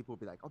these people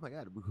would be like, oh my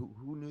God,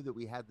 who knew that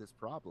we had this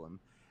problem?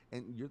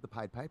 And you're the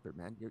Pied Piper,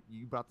 man.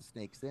 You brought the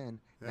snakes in.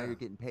 Yeah. Now you're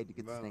getting paid to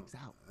get the snakes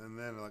out. And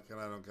then,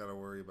 and I don't gotta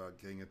worry about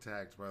getting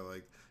attacked by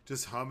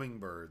just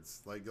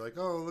hummingbirds.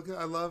 Oh, look,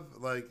 I love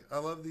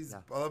these.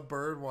 Yeah. I love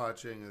bird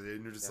watching,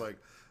 and you're just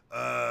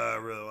I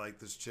really like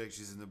this chick.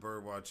 She's into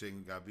bird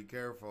watching. Gotta be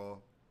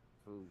careful.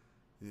 Ooh.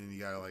 And then you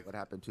gotta what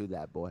happened to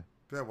that boy?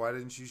 Yeah, why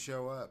didn't you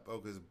show up? Oh,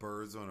 because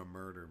birds want to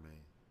murder me.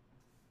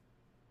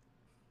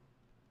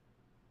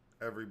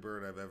 Every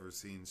bird I've ever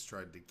seen's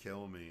tried to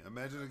kill me.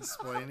 Imagine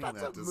explaining that to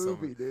someone. That's a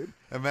movie, dude.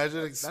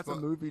 Imagine that's a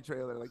movie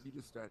trailer. Like you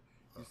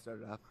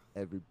started off.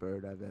 Every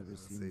bird I've ever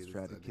seen's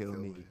tried to kill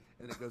me,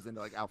 and it goes into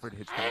like Alfred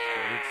Hitchcock's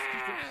birds.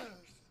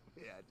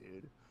 Yeah,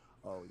 dude.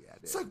 Oh yeah,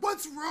 dude. It's like,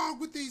 what's wrong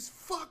with these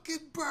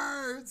fucking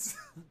birds?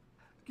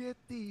 Get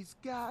these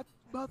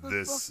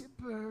motherfucking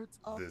birds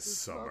off this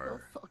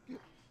summer.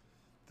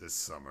 This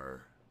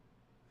summer,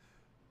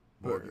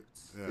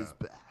 Birds is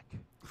back.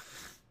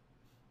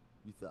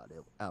 You thought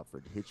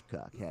Alfred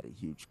Hitchcock had a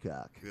huge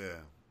cock.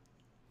 Yeah.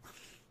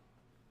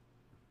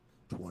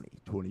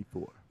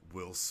 2024.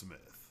 Will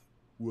Smith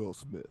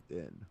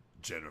and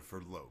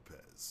Jennifer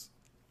Lopez.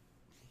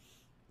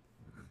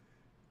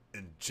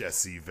 And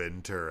Jesse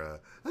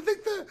Ventura. Do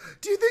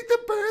you think the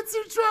birds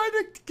are trying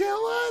to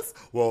kill us?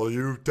 Well,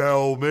 you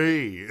tell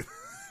me.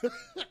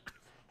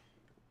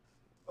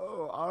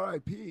 Oh,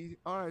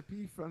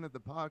 R.I.P. front of the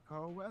pod,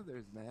 Carl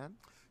Weathers, man.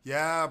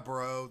 Yeah,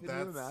 bro. Can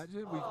you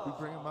imagine? We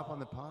bring him up on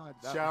the pod.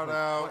 Shout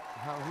out.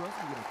 Who else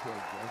are you going to kill,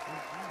 Jesse?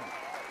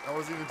 I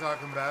wasn't even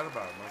talking bad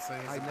about him. I was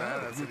saying he's a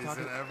badass. He's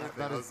in everything.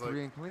 About his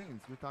 3 and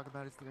cleans. We talk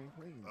about his 3 and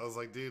cleans. I was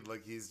like, dude,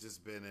 he's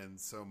just been in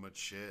so much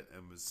shit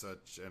and was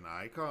such an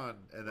icon,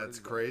 and that's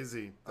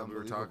crazy that we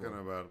were talking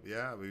about.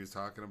 Yeah, we was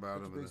talking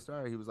about him. Big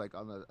star. He was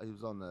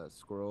on the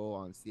Scroll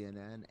on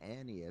CNN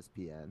and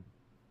ESPN.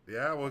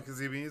 Yeah, well, because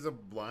he's a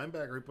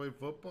linebacker. He played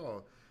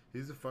football.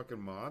 He's a fucking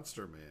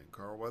monster, man.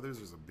 Carl Weathers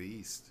was a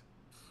beast.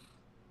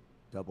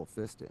 Double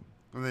fisting.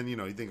 And then, you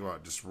think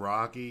about just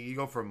Rocky. You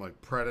go from,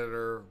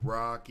 Predator,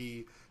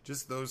 Rocky,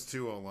 just those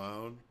 2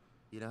 alone.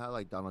 You know how,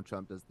 Donald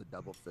Trump does the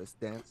double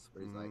fist dance?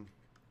 Where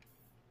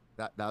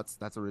he's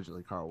that's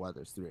originally Carl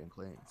Weathers, 3 and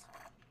cleans.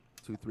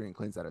 2 3 and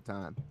cleans at a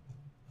time.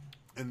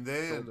 And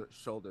then...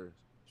 Shoulder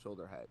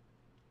head.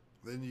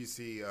 Then you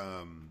see...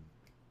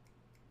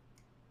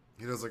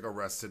 he does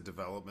Arrested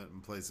Development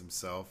and plays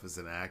himself as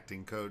an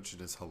acting coach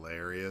and is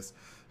hilarious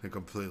in a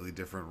completely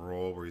different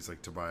role where he's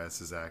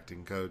Tobias's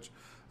acting coach.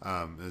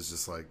 It's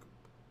just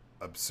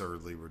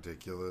absurdly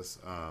ridiculous.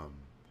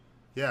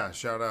 Yeah,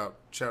 shout out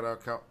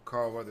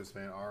Carl Weathers,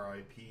 man.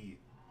 R.I.P.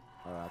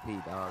 R.I.P.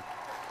 dog.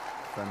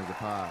 Friend of the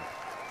pod.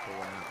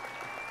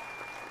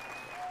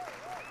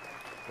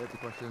 Here's the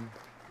question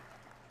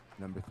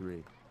number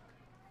 3.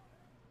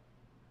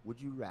 Would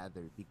you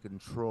rather be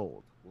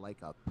controlled like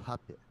a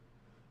puppet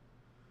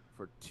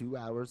for 2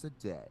 hours a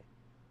day,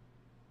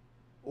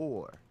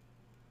 or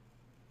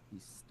be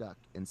stuck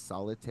in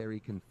solitary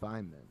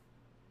confinement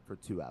for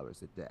 2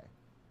 hours a day?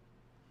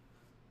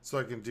 So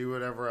I can do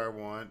whatever I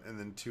want, and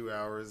then 2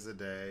 hours a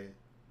day,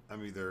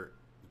 I'm either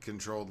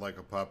controlled like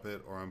a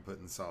puppet or I'm put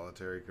in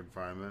solitary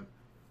confinement.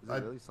 Is it I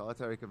really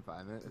solitary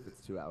confinement if it's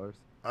 2 hours?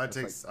 I That's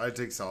take like, I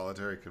take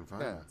solitary yeah,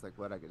 confinement. it's like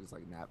what I could just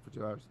like nap for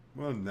 2 hours.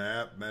 Well,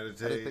 nap, I didn't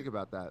think meditate,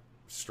 about that.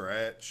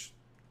 stretch,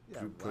 Yeah,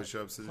 do what?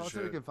 push-ups and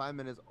Solitary shit.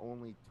 confinement is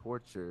only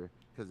torture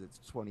because it's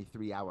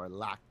 23-hour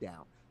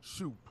lockdown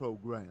shoot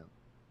program.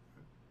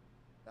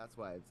 That's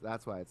why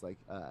it's like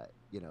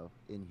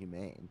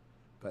inhumane.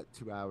 But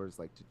 2 hours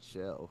like to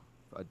chill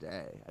a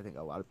day, I think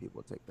a lot of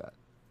people take that.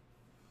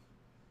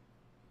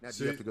 Now, do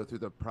you So, have to go through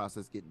the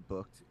process getting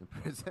booked in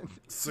prison?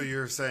 so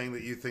you're saying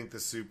that you think the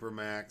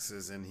supermax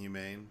is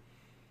inhumane?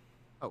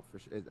 Oh, for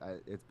sure.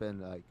 It's been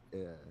like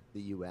the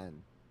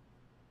UN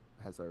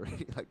has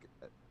already like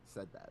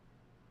said that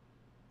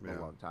a Yeah.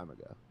 long time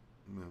ago.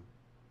 No.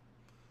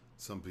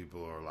 Some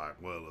people are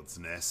like, well, it's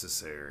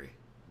necessary.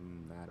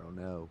 I don't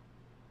know,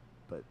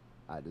 but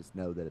I just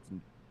know that it's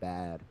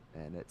bad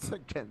and it's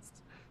against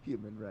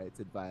human rights.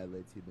 It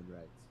violates human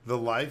rights. The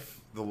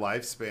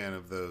lifespan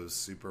of those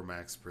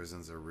supermax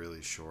prisons are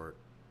really short.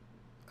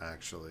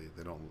 Actually,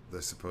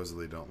 they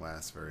supposedly don't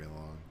last very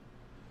long.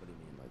 What do you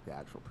mean, like the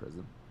actual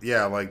prison?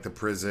 Yeah, like the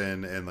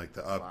prison and like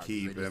the Why,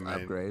 upkeep. they just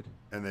upgrade.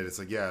 And then it's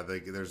like,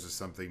 there's just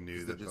something new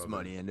There's that just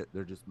money in it.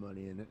 There's just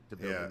money in it to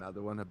build Yeah.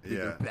 another one, a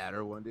bigger, Yeah.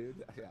 better one,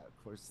 dude. Yeah,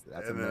 of course,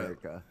 that's and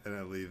America. and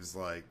it leaves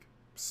like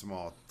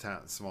small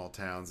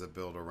towns that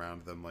build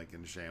around them like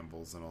in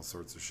shambles and all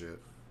sorts of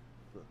shit.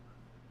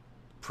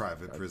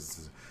 Private Okay.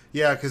 prisons.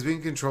 Yeah, because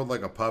being controlled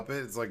like a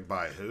puppet, it's like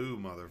by who,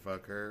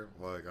 motherfucker?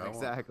 Like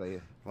Exactly.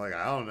 I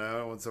don't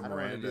know. I want some I don't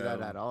want to do random.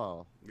 that at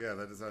all. Yeah,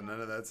 none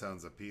of that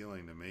sounds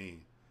appealing to me.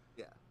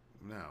 Yeah,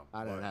 No,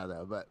 I don't like, know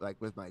though, but like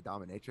with my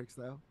dominatrix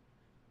though,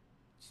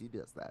 she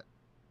does that.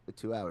 The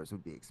 2 hours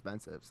would be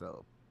expensive,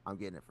 so I'm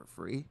getting it for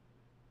free.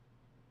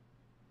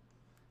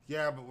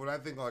 Yeah, but when I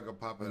think like a I'm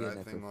puppet, getting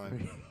it for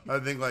free. I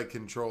think like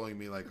controlling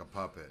me like a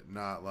puppet,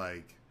 not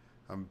like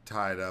I'm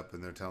tied up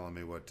and they're telling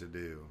me what to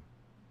do.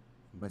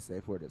 My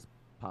safe word is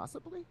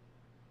possibly.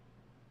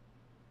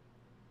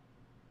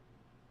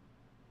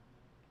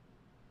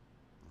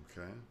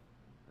 Okay,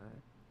 All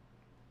right.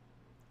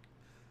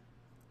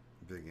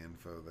 big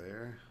info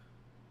there.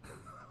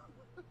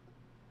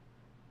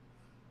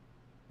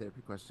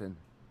 Therapy question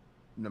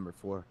number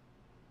 4.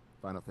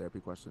 Final therapy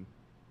question.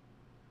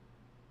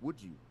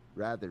 Would you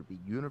rather be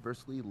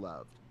universally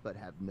loved but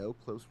have no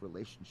close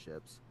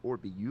relationships, or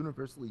be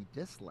universally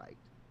disliked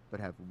but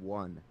have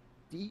one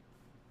deep,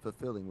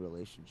 fulfilling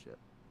relationship?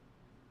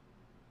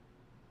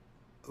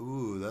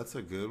 Ooh, that's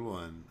a good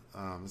one.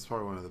 That's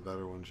probably one of the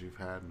better ones you've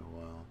had in a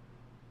while.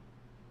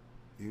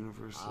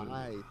 Universally.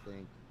 I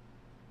think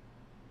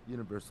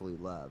universally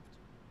loved,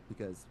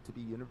 because to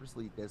be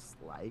universally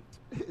disliked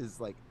is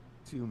like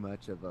too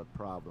much of a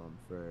problem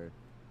for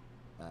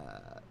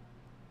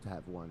to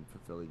have one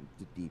fulfilling,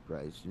 deep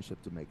relationship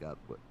to make up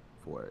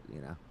for it.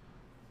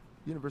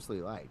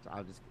 Universally liked,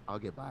 I'll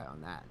get by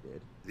on that,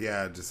 dude.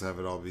 Yeah, just have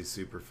it all be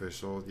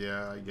superficial.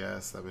 Yeah, I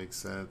guess that makes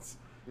sense.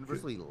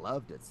 Universally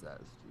loved, it says.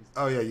 Jeez.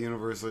 Oh yeah,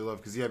 universally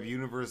loved. Because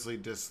universally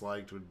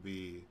disliked would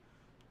be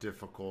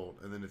difficult,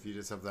 and then if you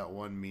just have that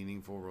one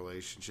meaningful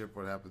relationship,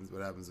 what happens?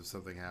 What happens if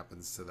something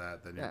happens to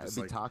that? Then you're Yeah, just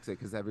it'd be like, toxic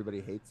because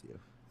everybody hates you.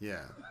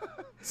 yeah.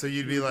 So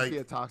you'd be You'd just like, be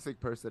a toxic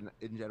person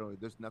in general.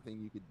 There's nothing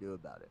you could do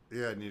about it.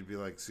 yeah, and you'd be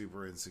like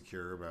super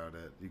insecure about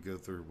it. You go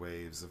through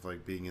waves of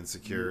like being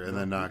insecure and No,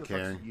 then who not the fuck's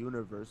caring.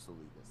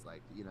 universally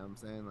disliked. You know what I'm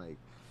saying? Like,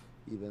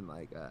 even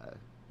like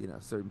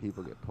certain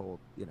people get pulled.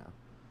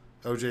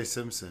 O.J.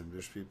 Simpson.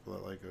 There's people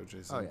that like O.J.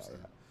 Simpson. Oh yeah,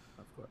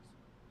 of course.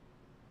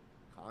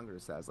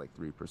 Congress has like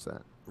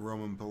 3%.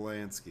 Roman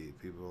Polanski.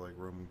 People like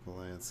Roman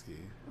Polanski.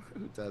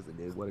 Who doesn't,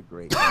 dude? What a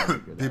great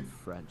character, that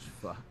French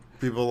fuck.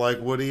 People like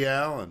Woody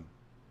Allen.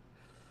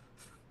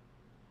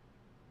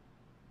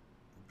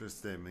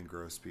 Just naming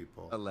gross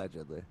people.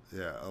 Allegedly.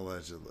 Yeah,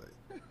 allegedly.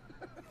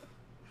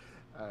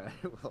 All right.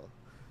 Well,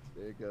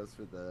 there it goes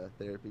for the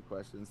therapy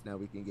questions. Now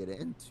we can get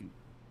into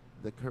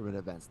the current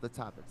events, the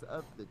topics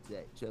of the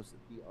day. Joseph,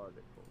 the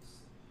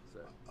articles.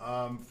 Sir.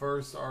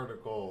 First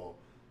article.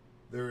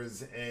 There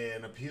is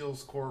an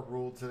appeals court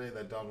ruled today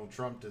that Donald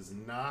Trump does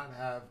not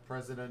have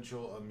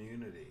presidential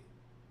immunity.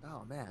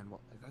 Oh man, well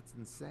that's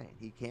insane.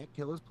 He can't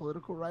kill his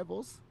political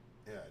rivals.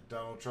 Yeah,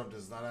 Donald Trump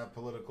does not have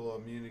political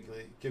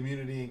immunity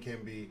and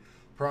can be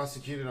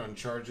prosecuted on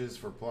charges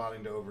for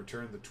plotting to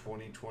overturn the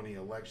 2020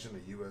 election.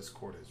 A U.S.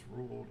 court has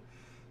ruled.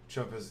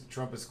 Trump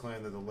has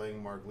claimed that the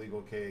landmark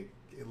legal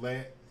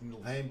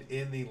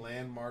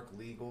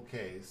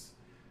case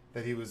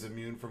that he was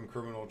immune from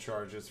criminal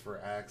charges for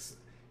acts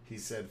he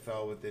said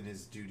fell within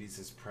his duties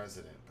as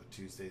president. But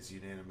Tuesday's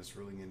unanimous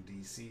ruling in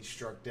D.C.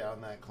 struck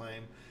down that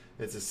claim.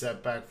 It's a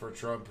setback for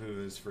Trump,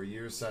 who has for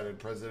years cited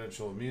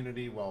presidential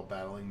immunity while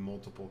battling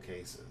multiple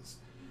cases.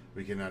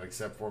 We cannot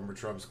accept former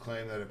Trump's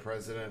claim that a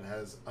president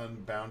has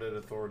unbounded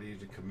authority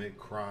to commit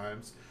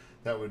crimes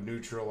that would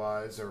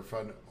neutralize the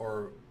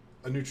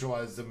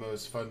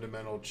most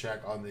fundamental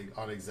check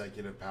on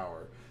executive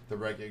power, the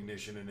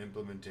recognition and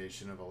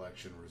implementation of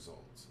election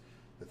results.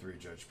 The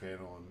three-judge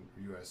panel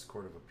in U.S.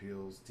 Court of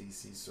Appeals,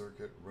 D.C.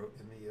 Circuit, wrote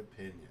in the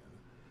opinion.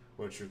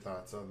 What's your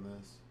thoughts on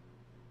this?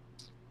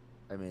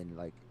 I mean,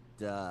 like,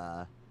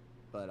 duh,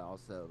 but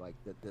also like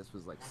that this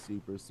was like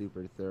super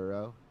super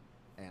thorough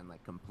and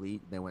like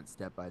complete. They went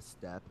step by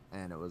step,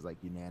 and it was like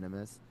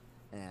unanimous.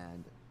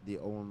 And the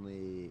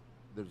only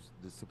the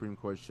Supreme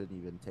Court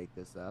shouldn't even take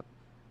this up,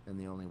 and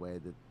the only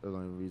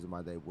reason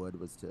why they would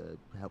was to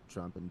help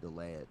Trump and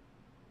delay it.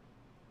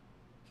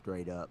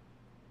 Straight up.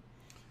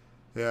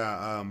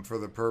 Yeah, for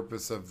the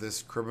purpose of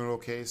this criminal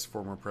case,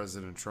 former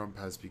President Trump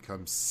has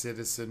become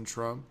Citizen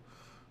Trump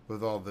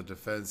with all the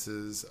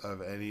defenses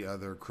of any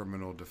other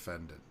criminal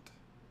defendant.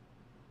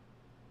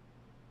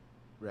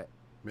 Right.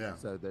 Yeah.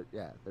 So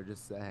they're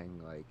just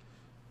saying like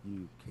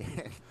you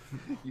can't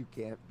you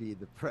can't be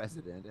the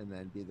president and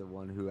then be the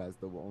one who has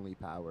the only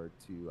power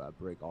to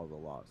break all the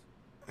laws.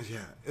 Yeah.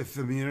 If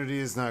immunity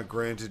is not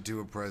granted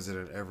to a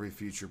president, every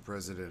future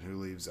president who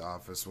leaves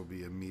office will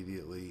be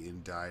immediately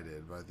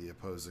indicted by the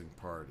opposing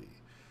party.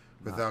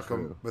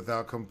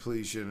 Without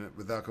complete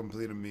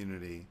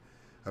immunity,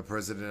 a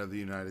president of the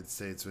United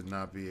States would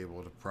not be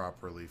able to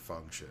properly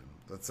function.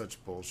 That's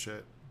such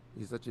bullshit.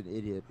 He's such an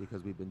idiot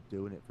because we've been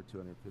doing it for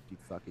 250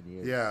 fucking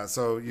years. Yeah,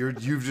 so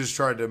you've just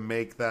tried to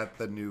make that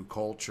the new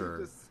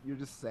culture. You're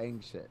just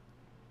saying shit.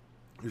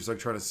 You're just like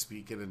trying to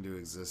speak it into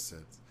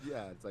existence.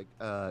 Yeah, it's like,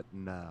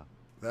 no.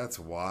 That's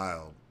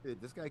wild. Dude,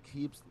 this guy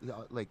keeps,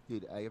 like,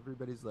 dude,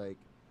 everybody's like,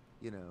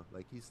 you know,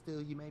 like,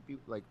 he might be,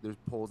 like, there's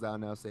polls out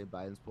now saying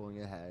Biden's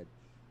pulling ahead.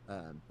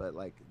 But,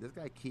 like, this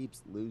guy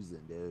keeps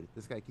losing, dude.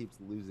 This guy keeps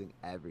losing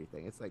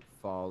everything. It's, like,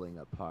 falling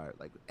apart.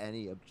 Like,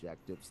 any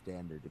objective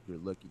standard, if you're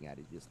looking at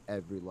it, just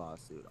every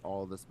lawsuit,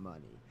 all this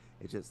money.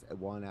 It's just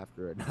one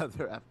after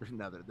another after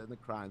another. Then the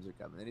crimes are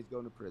coming. Then he's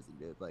going to prison,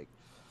 dude. Like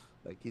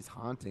he's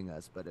haunting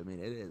us. But, I mean,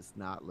 it is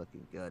not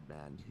looking good,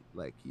 man.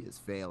 Like, he is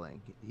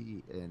failing.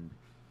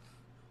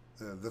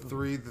 The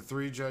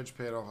three-judge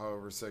panel,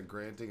 however, said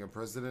granting a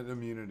president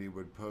immunity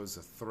would pose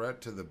a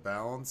threat to the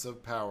balance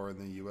of power in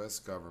the U.S.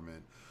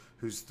 government,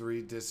 whose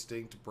three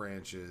distinct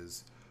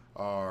branches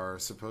are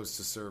supposed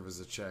to serve as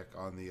a check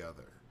on the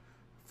other.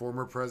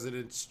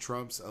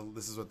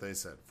 This is what they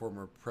said,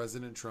 former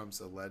President Trump's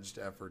alleged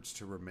efforts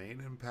to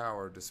remain in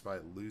power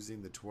despite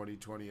losing the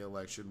 2020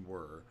 election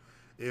were,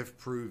 if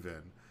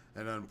proven,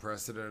 an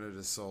unprecedented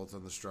assault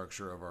on the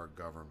structure of our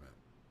government.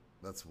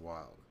 That's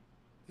wild.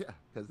 Yeah,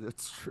 because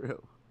it's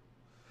true.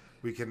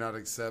 We cannot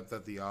accept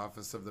that the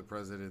office of the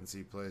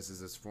presidency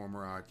places its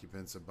former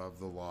occupants above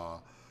the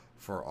law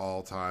for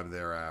all time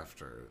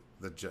thereafter,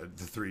 the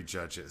three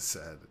judges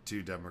said,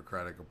 2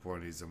 Democratic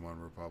appointees and 1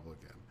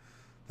 Republican.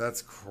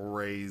 That's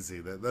crazy.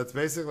 That's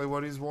basically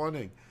what he's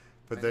wanting.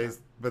 But they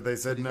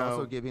said he's no.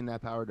 Also giving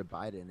that power to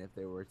Biden if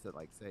they were to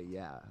like say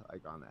yeah,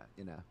 like on that,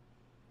 you know.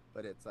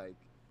 But it's like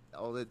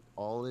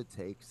all it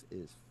takes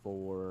is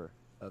 4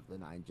 of the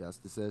 9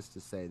 justices to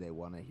say they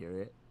want to hear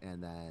it,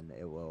 and then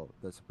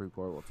the Supreme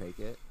Court will take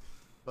it.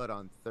 But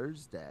on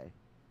Thursday,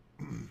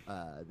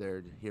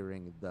 they're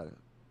hearing the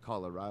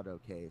Colorado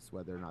case,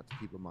 whether or not to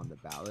keep them on the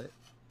ballot,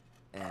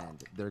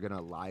 and they're gonna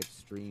live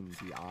stream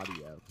the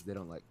audio because they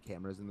don't like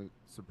cameras in the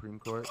Supreme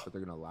Court, but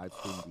they're gonna live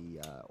stream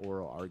the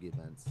oral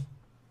arguments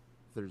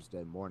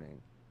Thursday morning.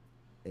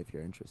 If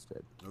you're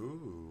interested,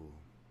 ooh,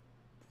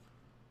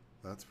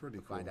 that's pretty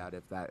cool. Find out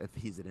if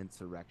he's an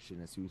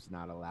insurrectionist who's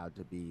not allowed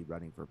to be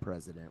running for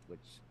president, which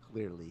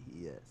clearly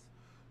he is.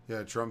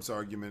 Yeah, Trump's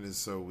argument is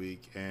so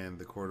weak and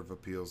the Court of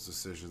Appeals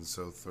decision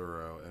so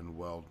thorough and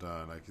well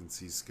done, I can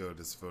see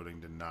SCOTUS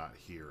voting to not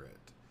hear it.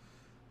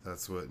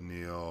 That's what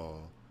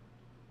Neil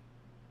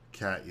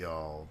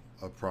Katyal,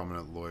 a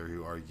prominent lawyer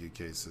who argued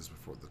cases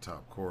before the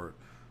top court,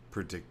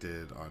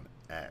 predicted on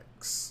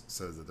X.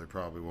 Says that they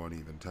probably won't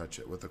even touch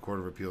it. What the Court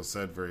of Appeals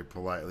said very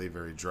politely,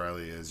 very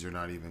dryly is, you're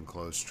not even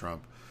close,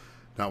 Trump.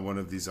 Not one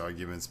of these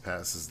arguments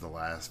passes the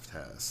last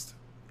test.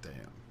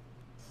 Damn.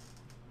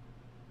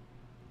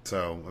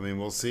 So, I mean,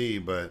 we'll see,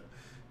 but,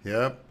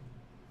 yep,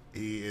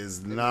 he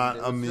is not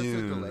immune. It's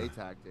just a delay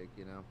tactic,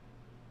 you know.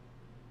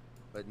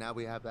 But now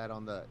we have that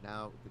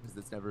because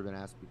it's never been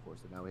asked before,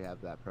 so now we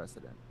have that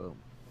precedent. Boom.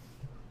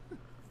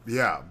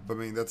 Yeah, but I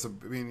mean,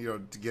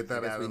 to get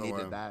that out of the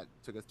way. That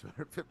took us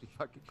 250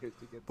 fucking years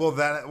to get.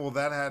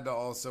 That had to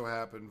also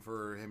happen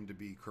for him to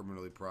be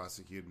criminally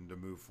prosecuted and to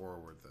move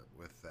forward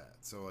with that.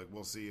 So, like,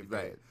 we'll see if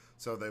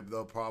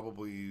they'll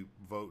probably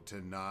vote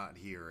to not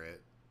hear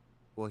it.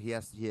 Well, he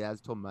has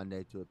till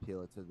Monday to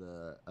appeal it to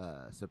the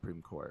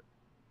Supreme Court.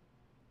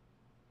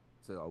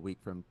 So a week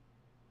from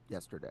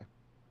yesterday.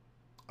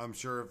 I'm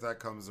sure if that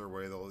comes their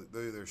way, they'll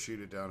either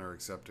shoot it down or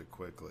accept it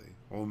quickly.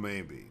 Well,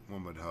 maybe.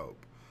 One would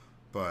hope.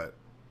 But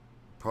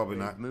probably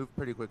not. Moved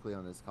pretty quickly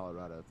on this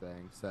Colorado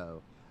thing.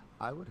 So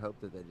I would hope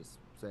that they just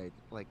say,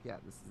 like, yeah,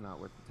 this is not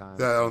worth the time.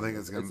 Yeah, I don't think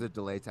it's going to. It's a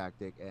delay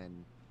tactic,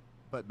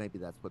 but maybe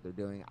that's what they're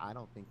doing. I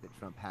don't think that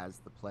Trump has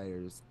the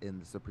players in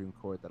the Supreme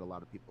Court that a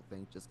lot of people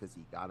think. Just because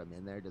he got them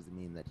in there doesn't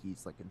mean that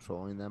he's, like,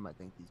 controlling them. I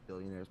think these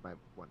billionaires might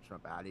want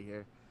Trump out of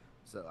here.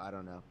 So I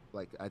don't know.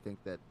 Like, I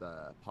think that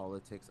the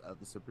politics of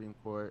the Supreme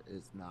Court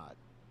is not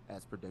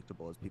as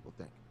predictable as people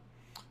think.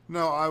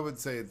 No, I would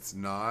say it's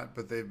not,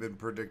 but they've been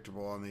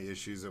predictable on the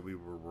issues that we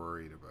were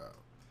worried about.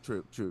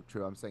 True.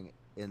 I'm saying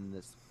in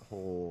this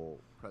whole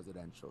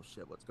presidential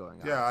shit, what's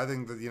going on? Yeah, I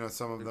think that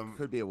some of There them.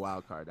 could be a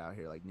wild card out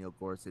here. Like Neil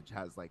Gorsuch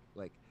has like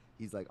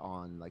he's like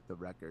on like the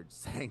record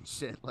saying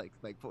shit like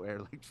where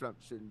like Trump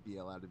shouldn't be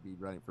allowed to be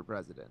running for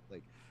president.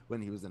 Like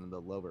when he was in the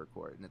lower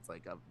court, and it's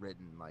like a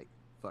written like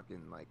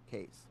fucking like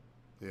case.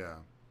 Yeah,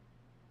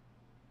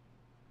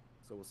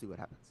 So we'll see what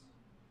happens.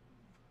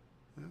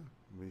 yeah,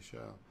 we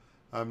shall.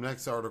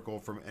 Next article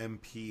from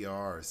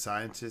NPR.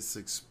 Scientists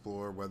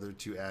explore whether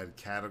to add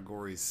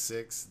Category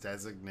 6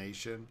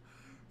 designation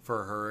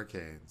for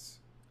hurricanes.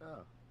 Oh,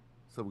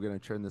 so we're gonna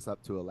turn this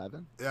up to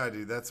 11? Yeah,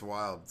 dude, that's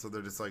wild. So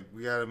they're just like,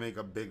 we got to make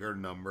a bigger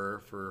number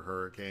for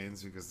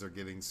hurricanes because they're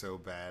getting so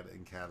bad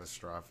and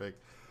catastrophic.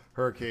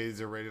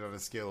 Hurricanes are rated on a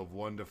scale of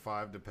 1 to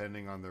 5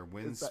 depending on their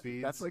wind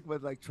speeds. That's like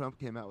when like Trump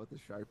came out with the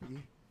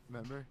Sharpie,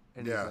 remember?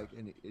 And Yeah.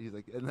 he's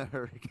like, and the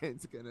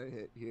hurricane's gonna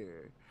hit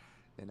here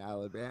in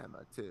Alabama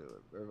too,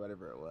 or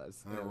whatever it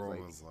was. And it was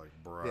everyone was like,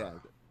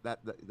 bruh. Yeah,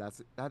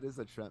 that is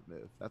a Trump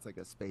move. That's like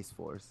a Space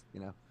Force,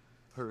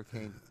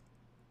 hurricane.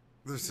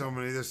 There's so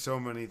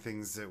many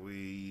things that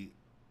we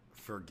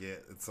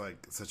forget. It's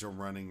like such a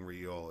running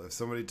reel. If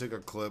somebody took a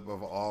clip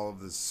of all of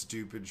the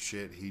stupid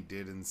shit he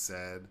did and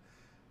said,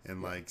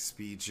 and like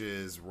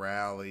speeches,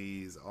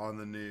 rallies, on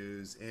the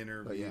news,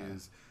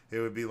 interviews, it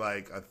would be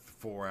like a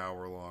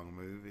 4-hour long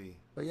movie.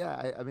 But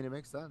yeah, I mean, it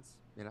makes sense,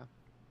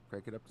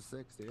 Crank it up to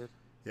 6, dude.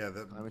 Yeah,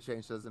 Climate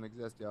change doesn't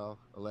exist, y'all.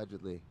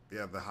 Allegedly.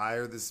 yeah, the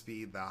higher the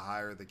speed, the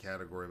higher the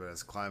category. But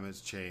as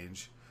climate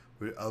change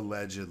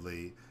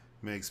allegedly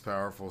makes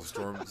powerful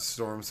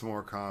storms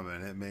more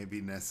common, it may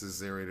be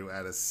necessary to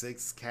add a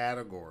 6th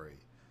category,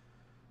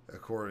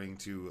 according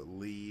to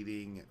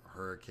leading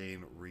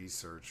hurricane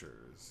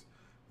researchers.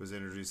 It was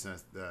introduced.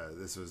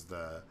 This was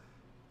the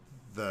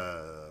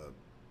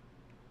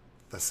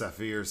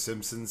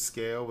Saffir-Simpson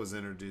scale was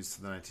introduced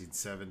in the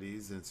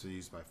 1970s, and it's been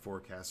used by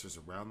forecasters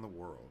around the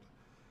world.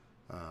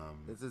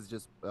 This is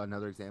just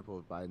another example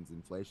of Biden's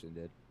inflation,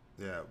 dude.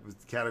 Yeah,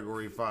 with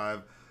Category 5,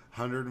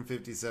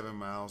 157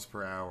 miles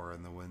per hour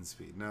in the wind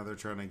speed. Now they're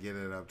trying to get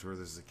it up to where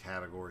there's a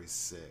Category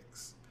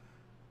 6.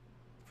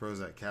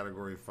 Pros at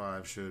Category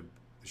 5 should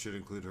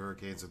include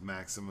hurricanes with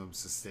maximum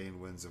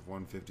sustained winds of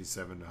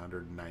 157 to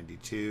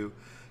 192.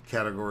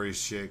 Category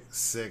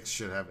 6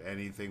 should have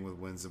anything with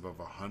winds above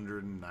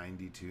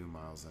 192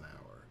 miles an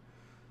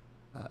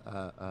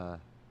hour.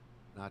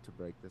 Not to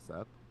break this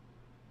up,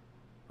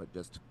 but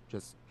just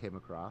came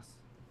across.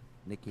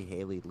 Nikki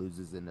Haley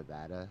loses in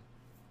Nevada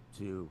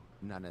to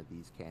none of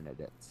these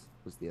candidates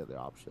was the other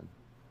option.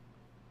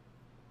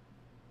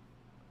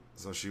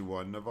 So she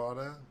won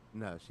Nevada?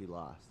 No, she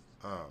lost.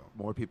 Oh.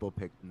 More people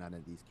picked none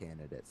of these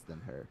candidates than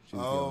her. She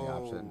was the only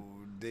option.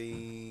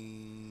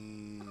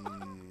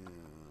 Damn.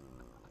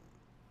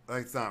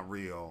 That's not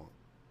real.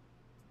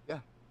 Yeah.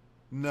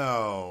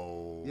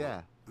 No.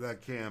 Yeah.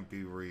 That can't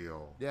be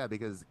real. Yeah,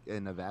 because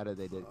in Nevada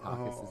they did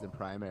caucuses and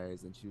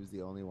primaries, and she was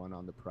the only one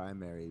on the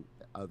primary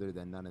other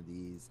than none of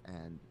these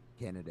and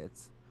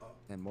candidates.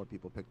 And more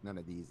people picked none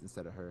of these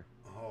instead of her.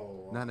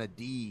 Oh. None of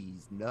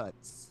these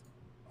nuts.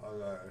 I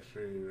gotta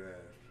see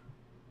that.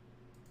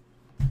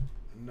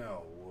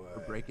 No way.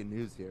 We're breaking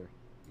news here.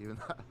 Even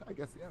though, I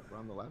guess, yeah, we're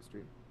on the live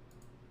stream.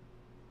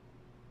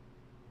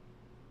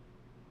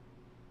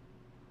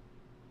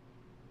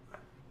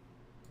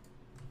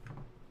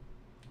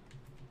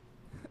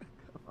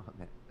 Come on,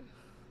 man.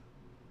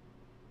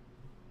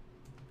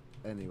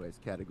 Anyways,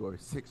 Category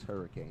 6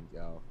 hurricanes,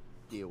 y'all.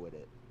 Deal with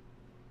it.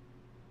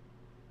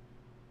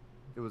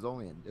 It was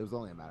only a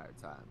matter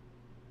of time.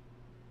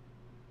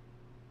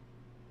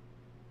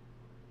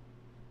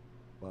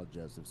 While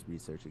Joseph's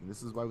researching.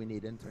 This is why we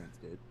need interns,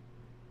 dude.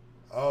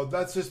 Oh,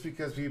 that's just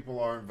because people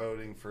aren't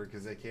voting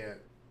because they can't,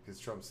 because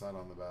Trump's not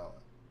on the ballot.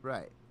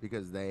 Right,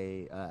 because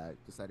they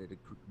decided to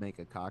make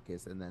a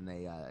caucus, and then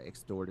they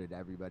extorted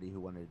everybody who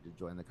wanted to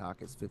join the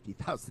caucus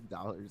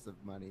 $50,000 of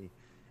money,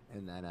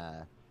 and then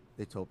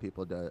they told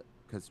people to,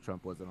 because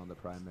Trump wasn't on the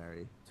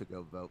primary, to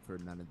go vote for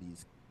none of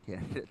these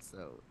candidates.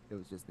 So it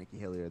was just Nikki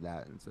Haley or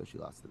that, and so she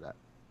lost to that.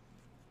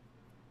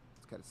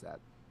 It's kind of sad,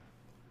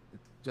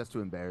 just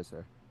to embarrass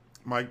her.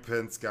 Mike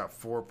Pence got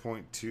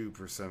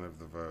 4.2% of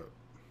the vote.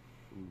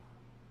 Ooh.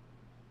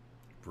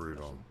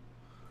 Brutal.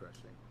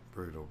 Crushing.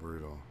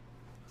 Brutal.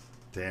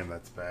 Damn,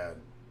 that's bad.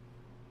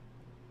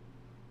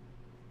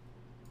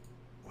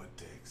 What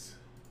dicks?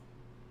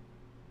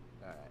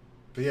 All right.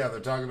 But yeah, they're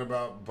talking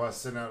about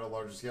busting out a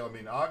larger scale. I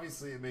mean,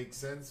 obviously it makes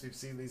sense. We've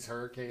seen these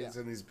hurricanes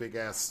and these big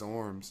ass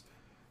storms,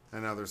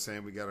 and now they're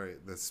saying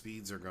the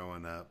speeds are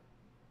going up.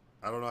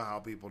 I don't know how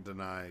people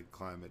deny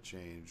climate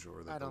change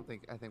or that. I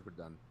think we're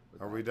done.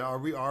 Are we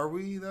done? Are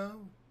we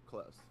though?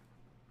 Close.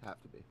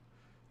 Have to be.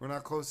 We're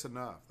not close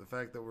enough. The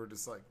fact that we're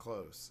just like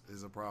close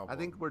is a problem. I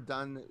think we're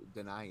done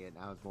denying it.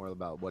 Now it's more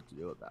about what to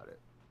do about it.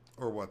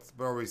 Or what's?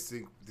 But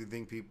do you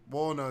think people?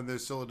 Well, no.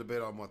 There's still a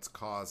debate on what's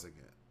causing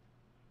it.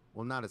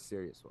 Well, not a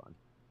serious one.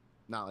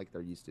 Not like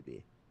there used to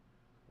be.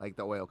 Like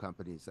the oil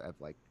companies have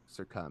like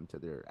succumbed to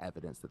their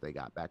evidence that they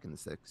got back in the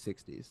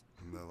 60s.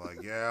 And they're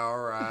like, yeah, all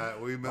right,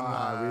 we've been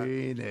Ah, lying.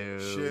 we knew.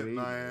 Shit, We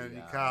man, knew,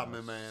 you caught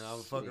y'all. me, man. I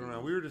was fucking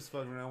around. We Shit. were just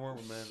fucking around,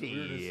 weren't we, man?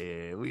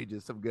 Shit. We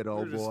just some good We were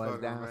old just boys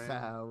fucking down around.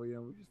 south. We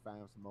just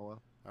found some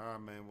oil. All right,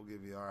 man, we'll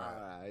give you all All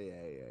right. right,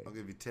 yeah. I'll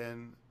give you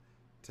 $10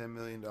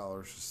 million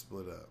to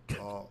split up.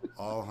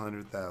 All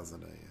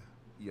 100,000 of you.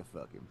 You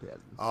fucking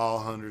peasants. All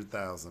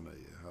 100,000 of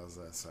you. How's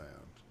that sound?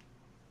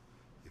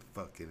 You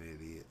fucking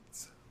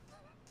idiots.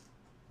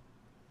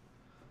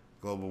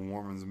 Global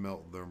warming's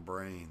melting their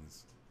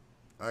brains.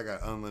 I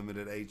got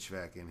unlimited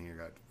HVAC in here.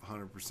 Got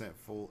 100%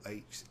 full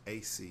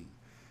AC.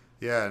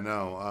 Yeah,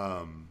 no.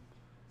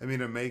 I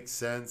mean, it makes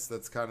sense.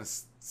 That's kind of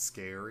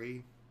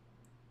scary.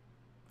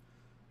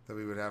 That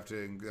we would have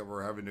to, that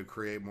we're having to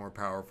create more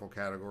powerful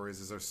categories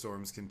as our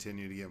storms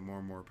continue to get more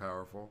and more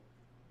powerful.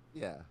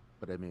 Yeah,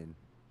 but I mean,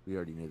 we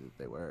already knew that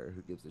they were.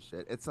 Who gives a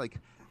shit? It's like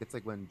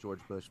when George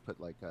Bush put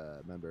like,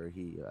 remember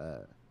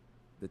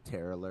the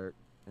terror alert,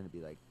 and it'd be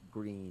like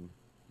green,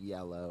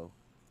 yellow,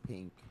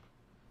 pink,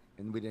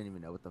 and we didn't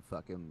even know what the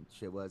fucking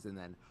shit was. And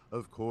then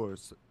of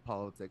course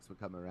politics would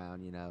come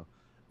around.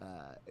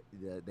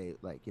 They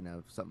like,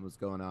 if something was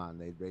going on,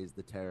 they'd raise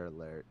the terror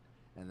alert,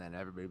 and then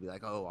everybody would be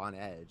like, oh, on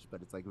edge.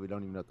 But it's like we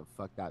don't even know what the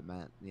fuck that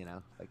meant.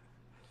 Like,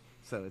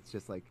 so it's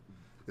just like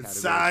it's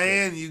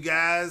cyan, you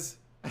guys.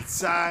 It's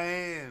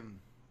cyan.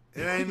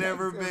 It ain't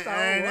never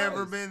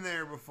been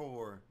there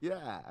before.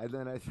 Yeah, and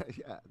then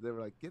they were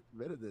like, get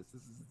rid of this.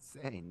 This is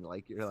insane.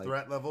 Like, you're like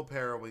threat level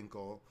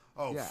periwinkle.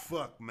 Oh yeah.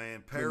 Fuck,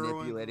 man, periwinkle.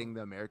 Manipulating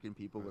the American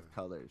people with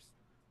colors.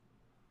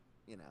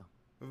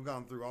 We've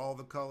gone through all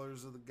the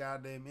colors of the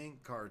goddamn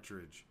ink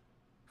cartridge.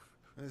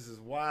 This is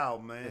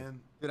wild,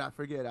 man. Dude, I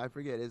forget.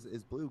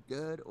 Is blue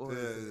good or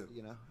is it,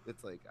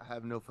 it's like I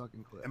have no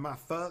fucking clue. Am I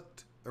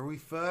fucked? Are we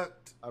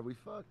fucked? Are we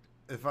fucked?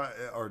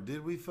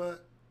 Did we fuck?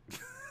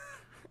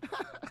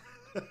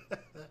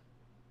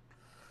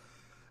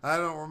 I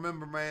don't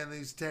remember, man.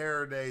 These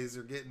terror days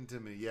are getting to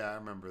me. Yeah, I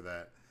remember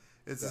that.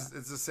 It's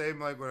the same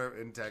like whenever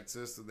in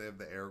Texas, and they have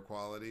the air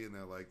quality, and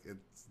they're like,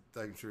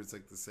 I'm sure it's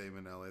like the same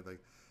in LA.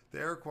 Like the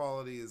air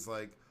quality is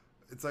like,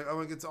 it's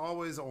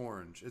always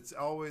orange. It's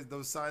always,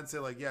 those signs say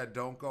like, yeah,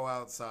 don't go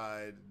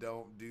outside,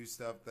 don't do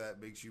stuff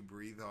that makes you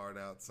breathe hard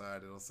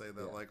outside. It'll say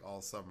that like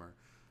all summer.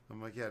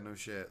 I'm like, yeah, no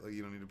shit. Like,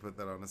 you don't need to put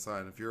that on a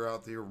sign. If you're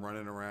out there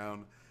running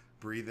around,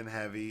 breathing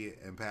heavy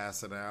and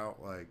passing out,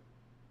 like,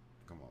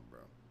 come on, bro.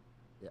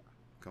 Yeah.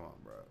 Come on,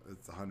 bro.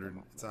 It's 100.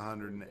 It's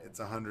 100. It's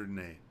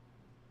 108.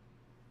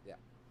 Yeah.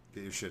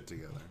 Get your shit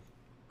together.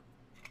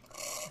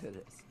 It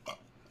is. All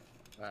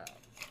right.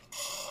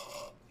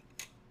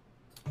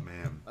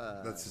 Man,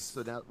 that's just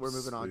so now we're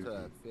moving on to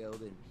a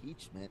failed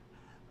impeachment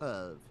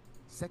of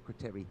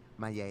Secretary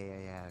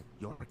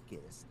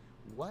Mayorkas.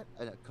 What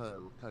a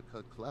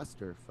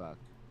clusterfuck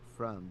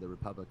from the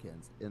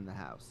Republicans in the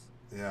House.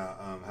 Yeah,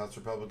 House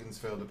Republicans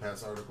failed to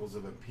pass articles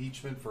of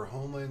impeachment for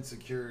Homeland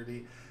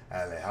Security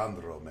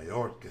Alejandro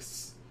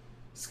Mayorkas,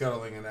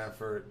 scuttling an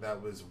effort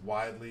that was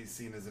widely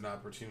seen as an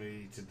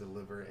opportunity to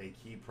deliver a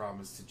key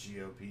promise to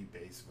GOP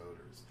base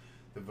voters.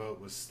 The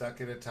vote was stuck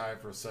in a tie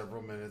for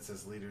several minutes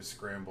as leaders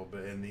scrambled,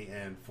 but in the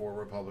end, 4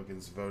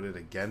 Republicans voted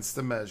against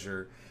the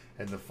measure,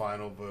 and the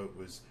final vote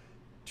was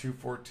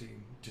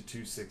 214 to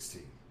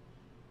 216.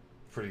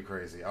 Pretty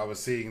crazy. I was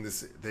seeing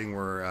this thing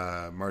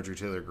where Marjorie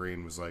Taylor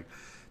Greene was like,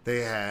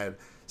 they had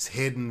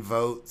hidden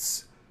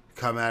votes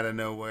come out of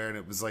nowhere, and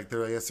it was like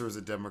I guess there was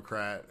a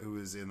Democrat who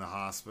was in the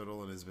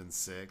hospital and has been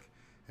sick,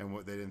 and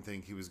what they didn't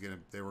think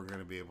they were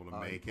gonna be able to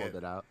make it.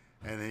 Pulled it out.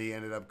 And then he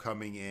ended up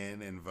coming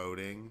in and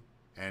voting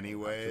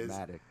anyways.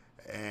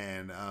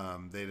 And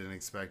they didn't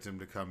expect him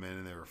to come in,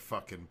 and they were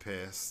fucking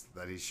pissed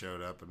that he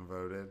showed up and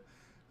voted.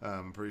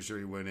 I'm pretty sure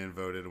he went in,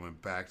 voted, and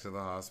went back to the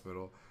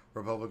hospital.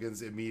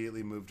 Republicans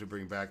immediately moved to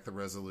bring back the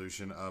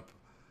resolution up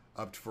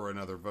for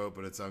another vote,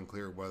 but it's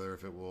unclear whether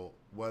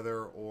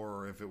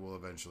or if it will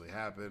eventually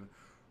happen.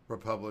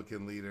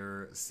 Republican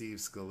leader Steve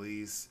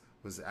Scalise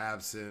was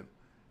absent,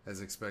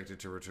 as expected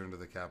to return to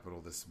the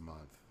Capitol this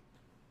month.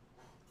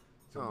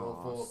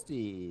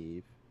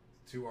 Steve.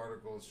 2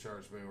 articles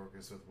charged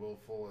Mayorkas with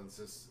willful and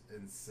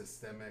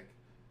systemic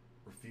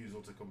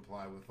refusal to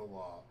comply with the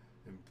law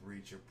and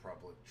breach of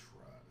public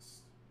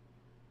trust.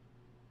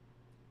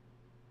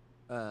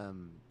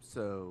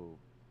 So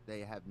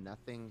they have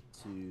nothing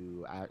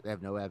to. They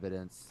have no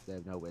evidence. They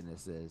have no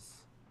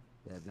witnesses.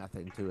 They have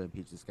nothing to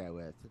impeach this guy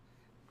with.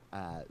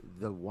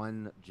 The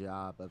one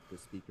job of the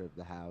Speaker of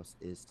the House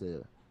is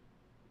to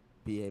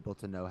be able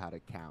to know how to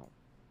count.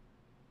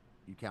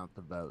 You count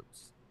the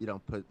votes. You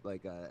don't put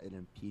like an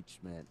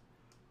impeachment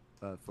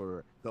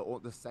for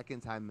the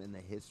second time in the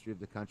history of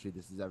the country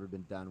this has ever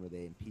been done, where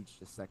they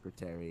impeached a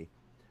secretary,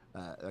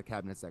 a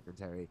cabinet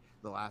secretary.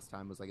 The last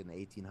time was like in the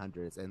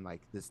 1800s, and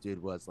like this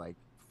dude was like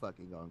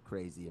fucking going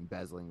crazy,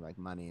 embezzling like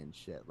money and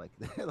shit. Like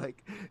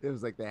like it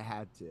was like they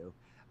had to.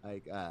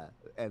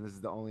 And this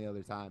is the only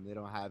other time. They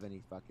don't have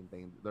any fucking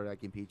thing. They're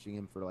like impeaching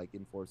him for like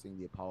enforcing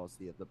the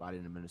policy of the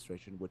Biden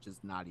administration, which is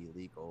not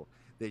illegal.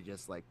 They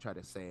just like try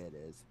to say it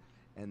is.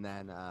 And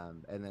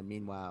then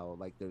meanwhile,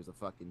 like there's a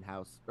fucking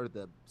House or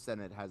the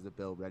Senate has a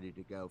bill ready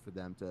to go for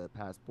them to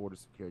pass border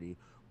security,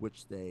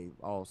 which they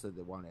all said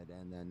they wanted,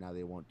 and then now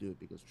they won't do it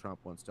because Trump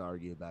wants to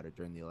argue about it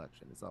during the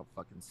election. It's all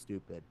fucking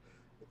stupid.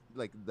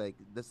 Like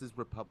this is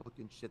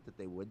Republican shit that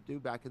they would do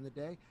back in the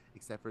day,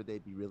 except for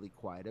they'd be really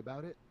quiet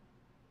about it,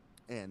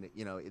 and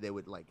they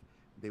would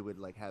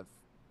like have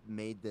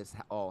made this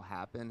all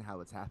happen how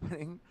it's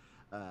happening,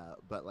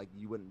 but like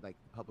you wouldn't like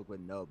the public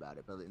wouldn't know about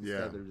it, but Yeah.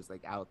 instead they're just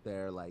like out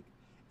there like,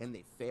 and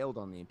they failed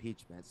on the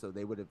impeachment, so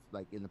they would have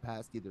like in the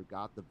past either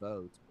got the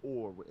votes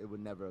or it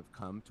would never have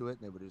come to it,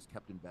 and they would have just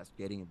kept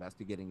investigating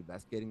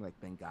like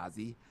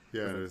Benghazi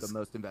Yeah, was it like the is.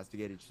 most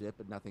investigated shit,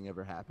 but nothing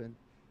ever happened.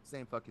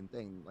 Same fucking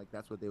thing. Like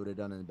that's what they would have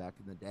done in the back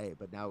in the day.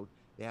 But now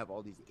they have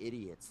all these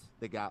idiots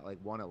that got like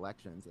won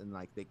elections and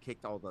like they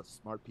kicked all the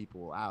smart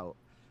people out,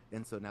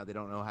 and so now they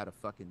don't know how to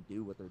fucking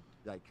do what they're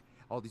like.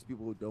 All these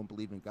people who don't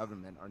believe in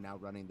government are now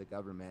running the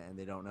government, and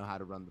they don't know how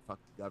to run the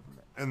fucking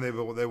government. And they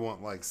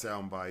want like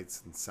sound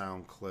bites and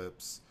sound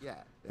clips Yeah,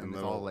 and and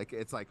little.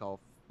 it's like all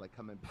like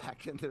coming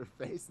back in their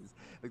faces.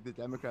 Like the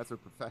Democrats are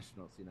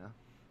professionals, you know.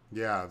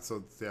 Yeah,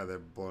 so yeah, they're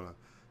blown up.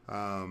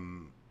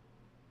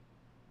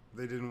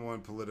 They didn't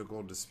want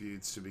political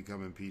disputes to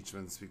become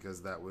impeachments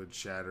because that would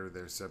shatter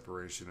their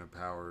separation of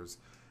powers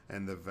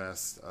and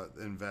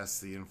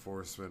invest the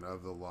enforcement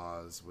of the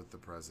laws with the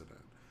president.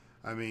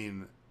 I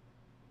mean,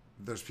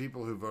 there's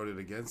people who voted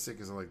against it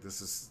because they're like, this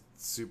is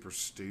super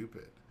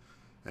stupid.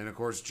 And of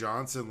course,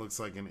 Johnson looks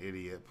like an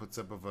idiot, puts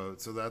up a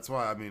vote. So that's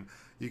why, I mean,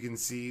 you can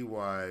see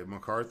why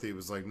McCarthy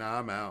was like, nah,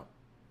 I'm out.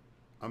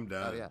 I'm Oh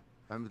done. yeah,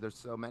 I mean, there's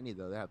so many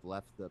though that have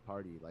left the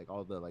party, like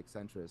all the like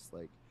centrists,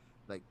 like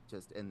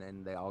just and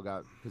then they all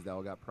got because they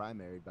all got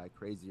primaried by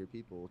crazier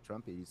people,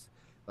 Trumpies,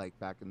 like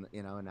back in the,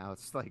 you know, and now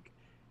it's like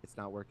it's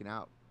not working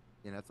out.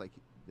 You know, it's like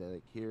they're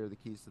like here are the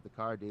keys to the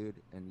car, dude,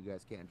 and you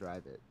guys can't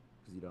drive it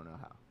because you don't know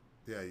how.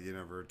 Yeah, you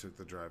never took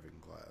the driving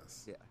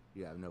class. Yeah,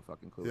 you have no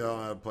fucking clue. You don't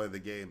know how to play the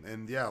game.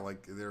 And yeah,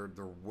 like they're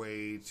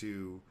way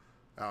too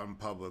out in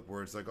public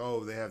where it's like,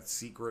 oh, they have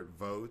secret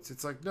votes.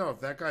 It's like, no, if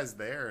that guy's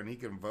there and he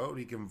can vote,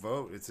 he can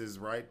vote. It's his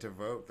right to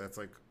vote. That's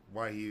like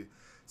why he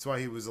that's why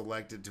he was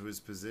elected to his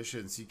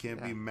position. So you can't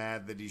Yeah. be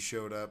mad that he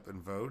showed up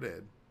and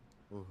voted.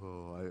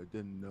 Oh, I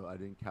didn't know. I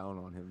didn't count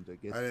on him to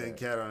get I didn't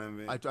there. count on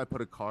him. I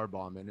put a car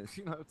bomb in it.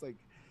 You know, it's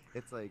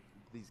like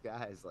these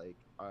guys like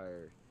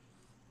are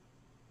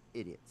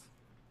idiots.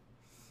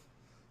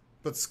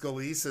 But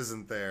Scalise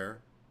isn't there.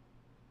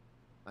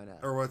 I know.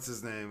 Or what's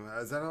his name?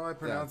 Is that how I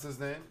pronounce his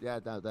name? Yeah,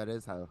 that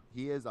is how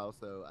he is.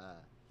 Also,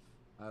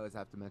 I always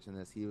have to mention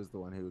this. He was the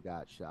one who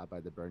got shot by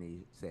the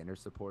Bernie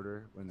Sanders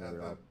supporter when they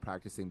were all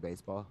practicing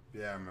baseball.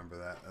 Yeah, I remember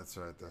that. That's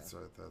right. That's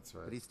right. That's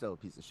right. But he's still a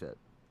piece of shit.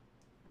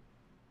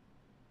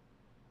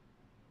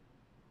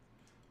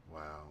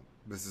 Wow.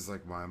 This is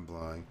like mind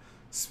blowing.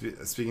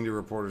 Speaking to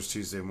reporters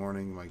Tuesday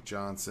morning, Mike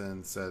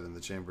Johnson said in the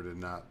chamber did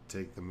not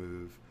take the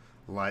move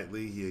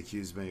lightly. He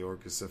accused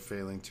Mayorkas of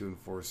failing to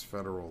enforce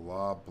federal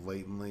law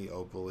blatantly,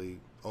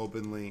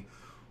 openly,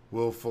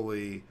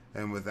 willfully,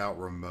 and without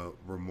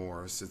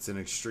remorse. It's an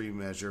extreme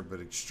measure,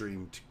 but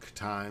extreme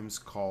times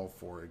call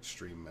for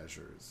extreme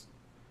measures.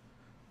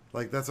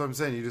 Like, that's what I'm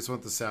saying. You just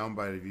want the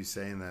soundbite of you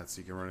saying that so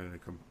you can run into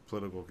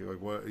political...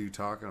 Like, what are you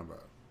talking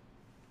about?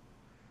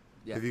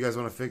 Yeah. If you guys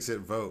want to fix it,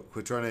 vote.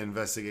 Quit trying to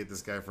investigate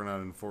this guy for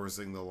not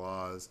enforcing the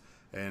laws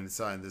and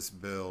sign this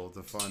bill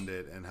to fund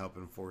it and help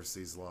enforce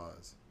these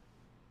laws.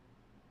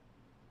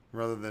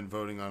 Rather than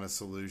voting on a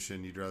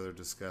solution, you'd rather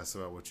discuss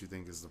about what you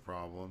think is the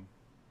problem.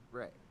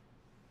 Right.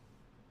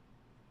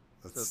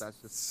 That's, So that's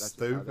just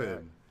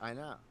stupid. I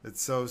know.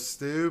 It's so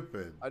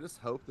stupid. I just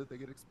hope that they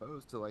get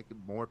exposed to like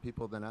more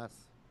people than us.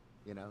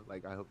 You know,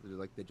 like I hope that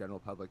like the general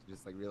public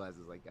just like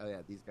realizes like, oh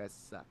yeah, these guys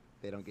suck.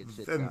 They don't get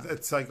shit And done.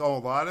 it's like, oh, a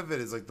lot of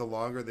it is like the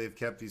longer they've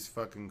kept these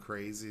fucking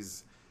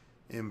crazies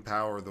in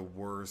power, the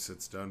worse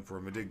it's done for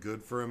them. It did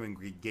good for them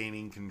in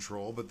gaining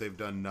control, but they've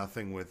done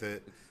nothing with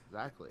it.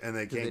 Exactly. And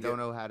they 'Cause can't they don't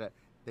know how to.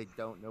 They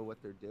don't know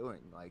what they're doing.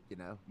 Like, you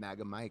know,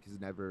 MAGA Mike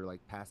has never like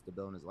passed a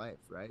bill in his life,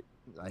 right?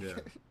 Like, Yeah.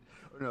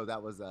 or no,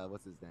 that was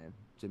what's his name,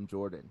 Jim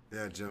Jordan.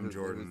 Yeah, Jim Who's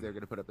Jordan. they're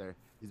gonna put up there.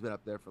 He's been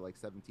up there for like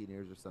 17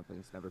 years or something.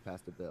 He's never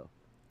passed a bill.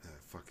 Yeah,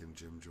 fucking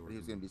Jim But Jordan. he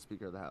was gonna be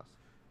Speaker of the House.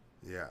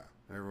 Yeah,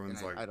 everyone's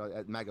And like, I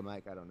don't MAGA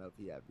Mike. I don't know if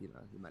he have. You know,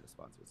 he might have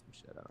sponsored some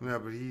shit. I don't know. no,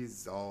 but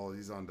he's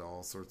onto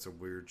all sorts of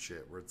weird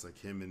shit where it's like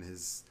him and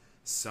his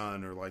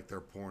son are like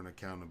their porn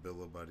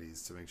accountability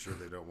buddies to make sure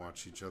they don't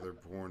watch each other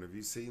porn. Have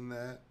you seen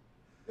that?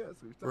 Yes,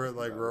 we've talked Where it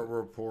like about it.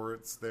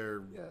 reports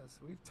they're. Yes,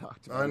 we've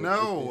talked about I it.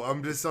 know.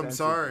 I'm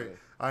sorry. Extensively.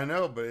 I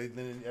know, but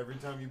then every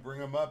time you bring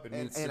them up, it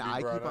needs to And be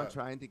I brought keep on up.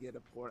 trying to get a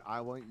porn. I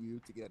want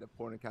you to get a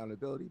porn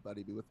accountability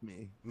buddy with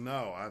me.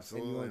 No,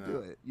 absolutely won't not. do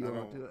it. You I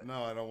won't don't- do it.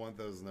 No, I don't want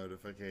those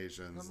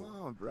notifications. Come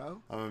on,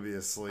 bro. I'm gonna be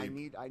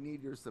asleep. I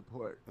need your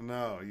support.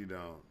 No, you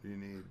don't. You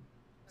need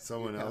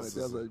someone else's.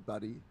 Accountability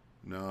buddy.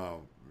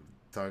 No,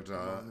 talk to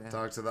Come on, man.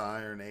 talk to the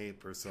Iron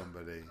Ape or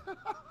somebody.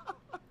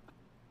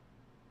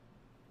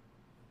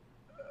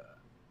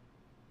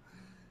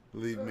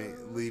 leave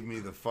me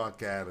the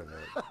fuck out of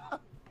it.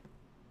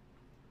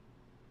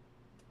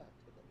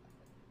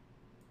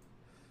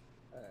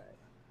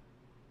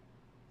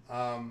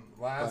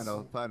 Last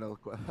Our final.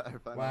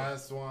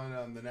 last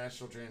one. The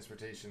National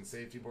Transportation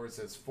Safety Board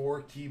says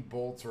 4 key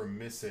bolts were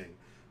missing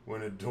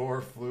when a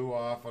door flew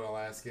off on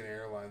Alaskan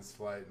Airlines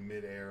flight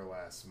mid-air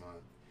last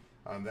month.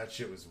 That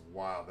shit was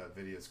wild. That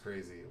video is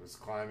crazy. It was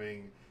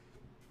climbing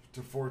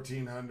to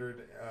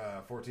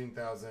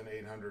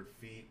 14,800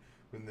 feet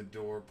when the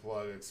door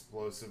plug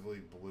explosively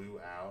blew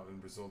out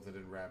and resulted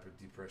in rapid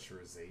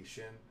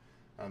depressurization.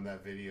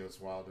 That video is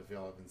wild if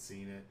y'all haven't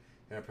seen it.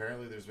 And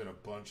apparently there's been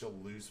a bunch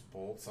of loose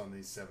bolts on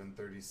these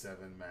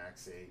 737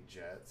 MAX 8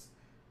 jets.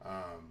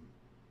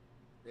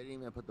 They didn't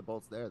even put the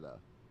bolts there, though.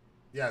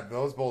 Yeah,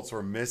 those bolts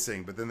were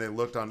missing, but then they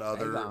looked on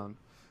other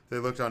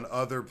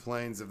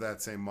planes of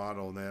that same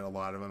model, and a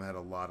lot of them had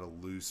a lot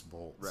of loose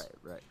bolts.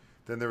 Right.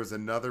 Then there was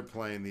another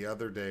plane the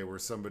other day where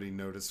somebody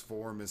noticed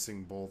 4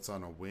 missing bolts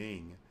on a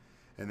wing,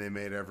 and they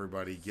made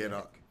everybody get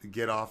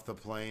off the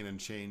plane and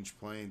change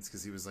planes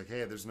because he was like,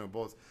 hey, there's no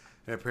bolts.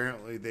 And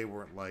apparently they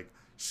weren't like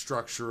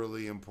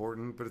structurally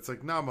important, but it's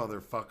like, nah,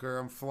 motherfucker,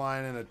 I'm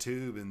flying in a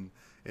tube and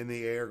in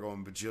the air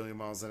going bajillion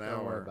miles an hour.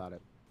 Don't worry about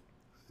it.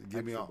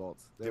 Give me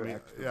bolts.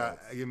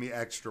 Give me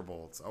extra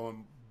bolts. I want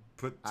to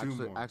put 2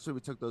 more. Actually, we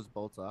took those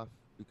bolts off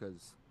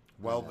because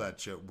weld that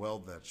shit, bro.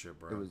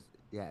 It was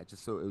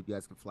just so you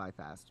guys can fly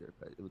faster,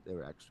 but they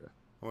were extra.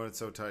 I want it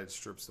so tight it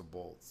strips the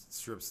bolts,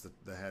 strips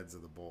the heads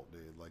of the bolt,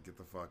 dude. Like, get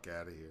the fuck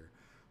out of here.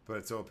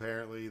 But so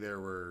apparently there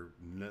were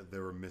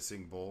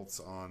missing bolts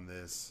on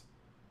this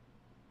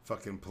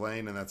fucking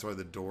plane, and that's why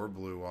the door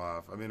blew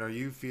off. I mean,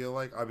 I feel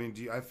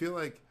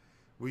like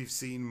we've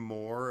seen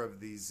more of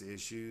these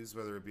issues,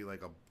 whether it be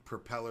like a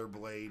propeller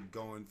blade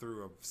going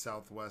through a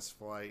Southwest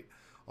flight,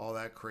 all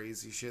that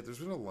crazy shit. There's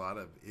been a lot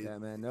of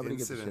man. Nobody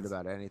gives a shit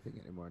about anything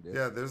anymore, dude.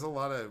 Yeah, there's a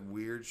lot of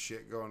weird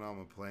shit going on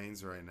with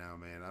planes right now,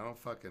 man. I don't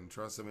fucking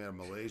trust them. We had a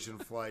Malaysian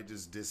flight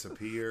just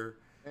disappear.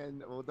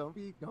 And well, don't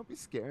be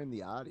scaring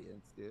the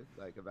audience, dude.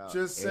 Like about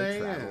just air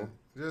travel.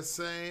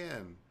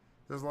 saying.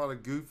 There's a lot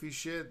of goofy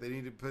shit. They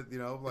need to put,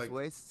 like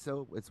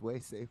it's way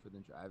safer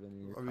than driving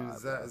in your car. I mean,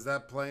 is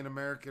that plane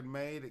American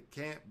made? It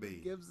can't be.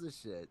 Who gives a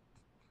shit?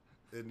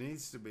 It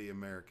needs to be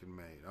American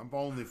made. I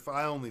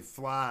only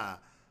fly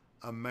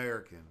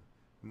American,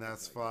 and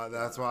that's why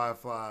I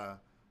fly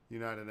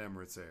United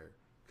Emirates Air,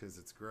 because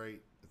it's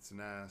great, it's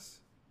nice,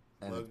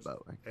 and it's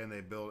Boeing. And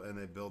they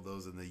build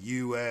those in the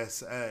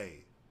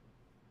USA.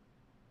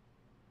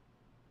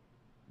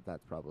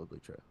 That's probably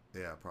true.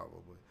 Yeah,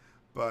 probably,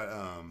 but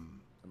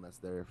unless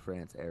they're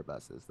France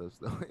Airbuses,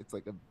 it's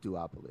like a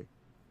duopoly.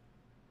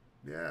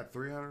 Yeah,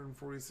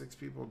 346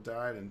 people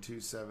died in 2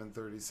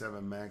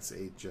 737 MAX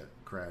 8 jet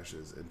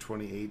crashes in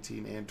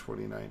 2018 and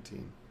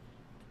 2019.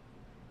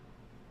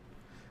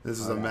 This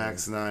is a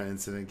MAX 9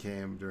 incident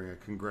came during a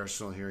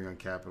congressional hearing on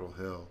Capitol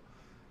Hill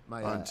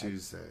on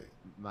Tuesday.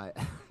 My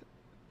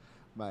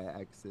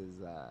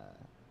ex's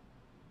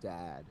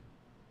dad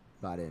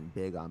got in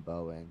big on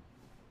Boeing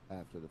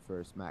after the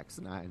first MAX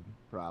 9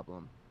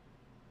 problem.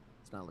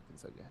 It's not looking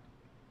so good.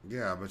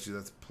 Yeah, I bet you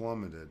that's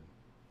plummeted.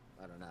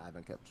 I don't know. I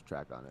haven't kept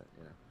track on it.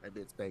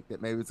 Maybe it's baked.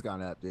 Maybe it's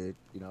gone up, dude.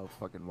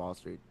 Fucking Wall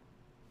Street.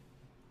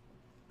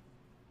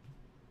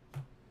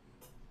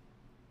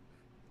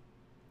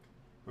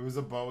 It was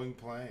a Boeing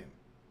plane.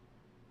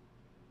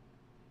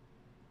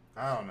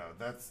 I don't know.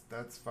 That's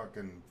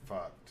fucking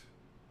fucked.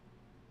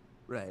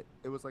 Right.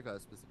 It was like a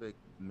specific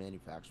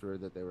manufacturer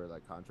that they were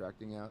like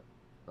contracting out.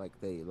 Like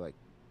they like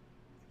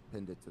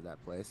pinned it to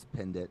that place.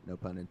 Pinned it, no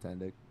pun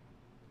intended.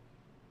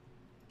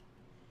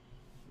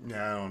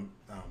 Yeah, I don't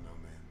know,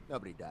 man.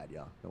 Nobody died,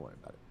 y'all. Don't worry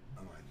about it.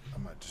 I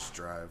might just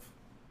drive.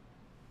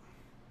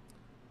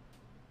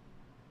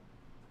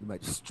 You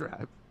might just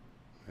drive.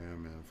 Yeah,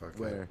 man. Fuck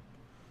Where? It.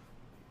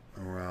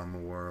 Around the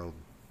world.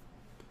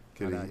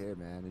 Not out here,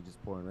 man. It's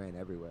just pouring rain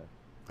everywhere.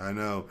 I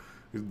know.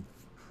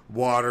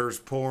 Water's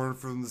pouring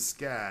from the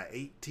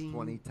sky.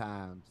 20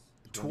 times.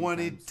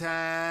 20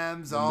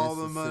 times all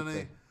the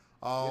money.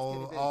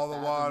 All the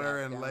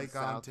water in Lake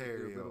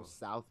Ontario.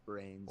 South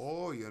Brains.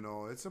 Oh,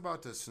 it's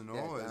about to snow.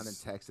 Down in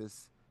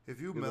Texas. If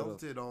you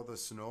melted all the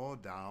snow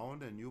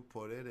down and you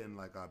put it in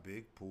like a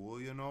big pool,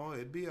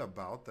 it'd be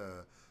about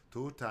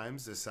 2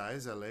 times the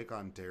size of Lake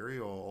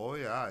Ontario. Oh,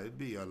 yeah, it'd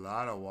be a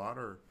lot of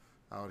water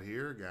out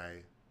here,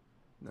 guy.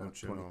 No,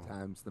 20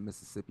 times the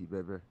Mississippi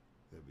River.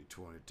 It'd be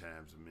 20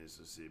 times the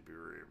Mississippi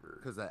River.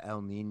 Because of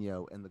El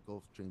Nino and the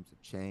Gulf Streams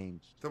have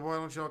changed. Then why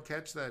don't y'all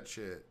catch that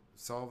shit?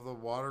 Solve the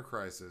water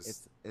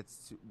crisis.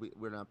 We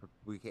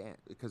can't,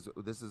 because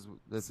this is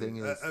the thing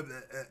is.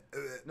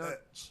 No.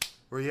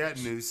 Where you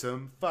at,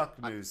 Newsom? Fuck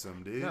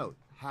Newsom, dude. No,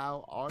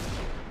 how our shit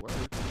works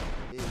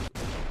is it's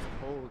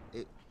cold,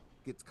 it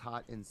gets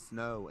caught in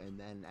snow, and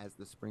then as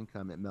the spring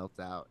comes, it melts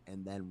out,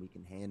 and then we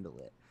can handle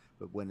it.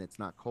 But when it's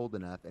not cold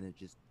enough and it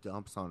just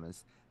dumps on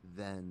us,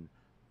 then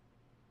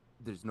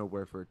there's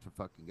nowhere for it to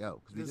fucking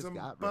go. There's some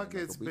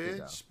buckets,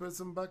 bitch. Put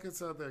some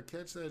buckets out there.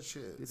 Catch that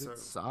shit. It's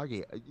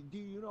soggy. Do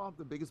you know I'm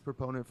the biggest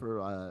proponent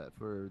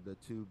for the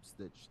tubes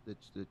that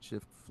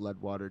shift flood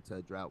water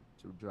to drought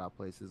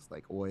places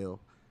like oil.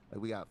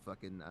 Like we got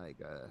fucking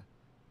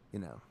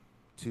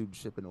tube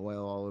shipping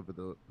oil all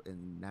over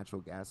and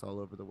natural gas all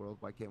over the world.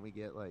 Why can't we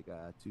get like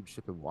tube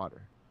shipping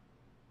water?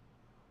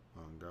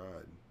 Oh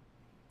God.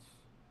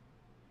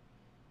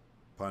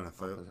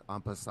 Pineapple.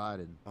 On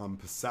Poseidon. On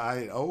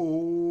Poseidon.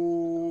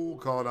 Oh,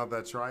 calling out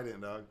that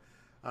trident, dog.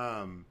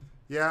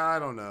 Yeah, I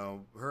don't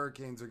know.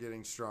 Hurricanes are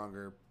getting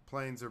stronger.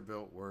 Planes are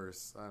built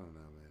worse. I don't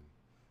know, man.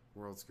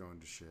 World's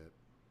going to shit.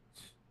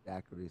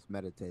 Daiquiris,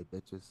 meditate,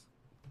 bitches.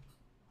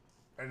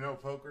 I know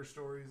poker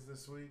stories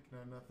this week. No,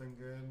 nothing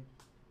good.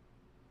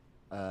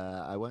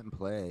 I went and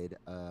played.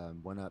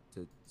 Went up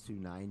to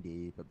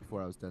 290, but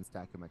before I was done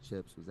stacking my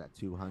chips, was at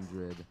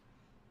 200.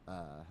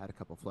 Had a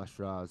couple flush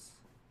draws.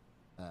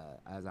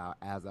 As I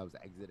was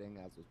exiting,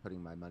 as I was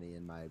putting my money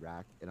in my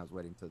rack, and I was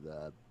waiting to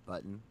the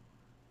button.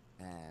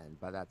 And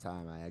by that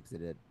time, I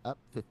exited up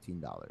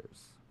 $15.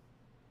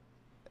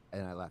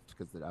 And I left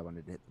because I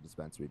wanted to hit the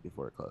dispensary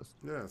before it closed.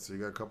 Yeah, so you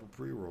got a couple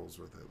pre-rolls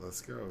with it. Let's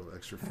go.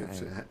 Extra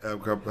 15.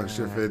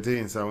 Extra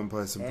 15, so I went and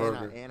play some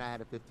poker. And I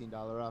had a $15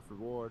 off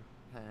reward.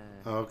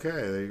 Okay,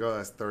 there you go.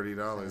 That's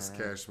 $30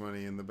 cash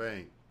money in the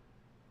bank.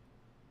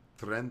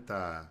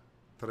 $30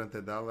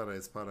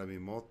 para mi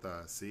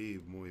mota. Sí,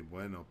 muy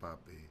bueno,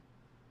 papi.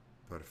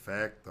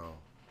 Perfecto.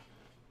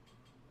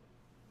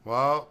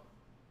 Well,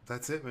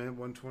 that's it, man.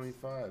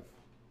 125.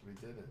 We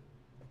did it.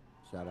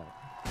 Shout out.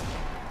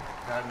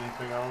 Got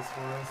anything else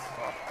for us?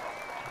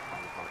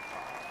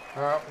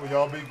 All right, we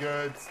all be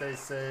good. Stay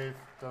safe.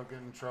 Don't get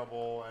in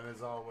trouble. And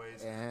as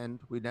always. And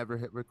we never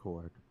hit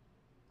record.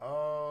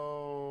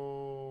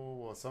 Oh,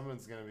 well,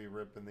 someone's going to be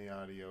ripping the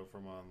audio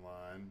from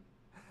online.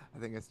 I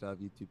think I still have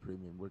YouTube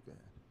Premium. We're good.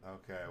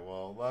 Okay,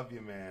 well, love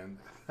you, man.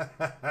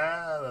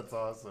 That's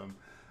awesome.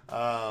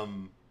 Yeah.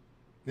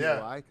 You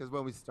know why? Because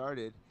when we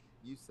started,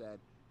 you said,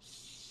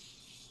 shh.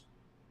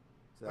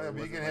 So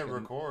but you can hit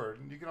record.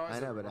 You can always. I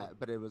know,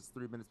 but it was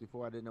 3 minutes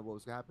before. I didn't know what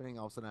was happening.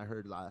 All of a sudden, I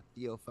heard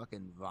Theo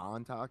fucking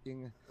Vaughn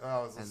talking.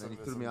 Oh, and then he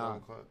threw me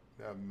off.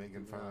 Yeah,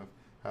 making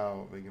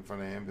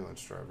fun of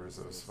ambulance drivers.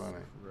 It was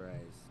funny.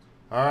 Christ.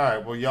 All right.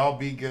 Well, y'all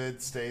be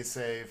good. Stay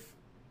safe.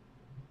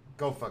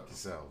 Go fuck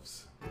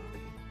yourselves.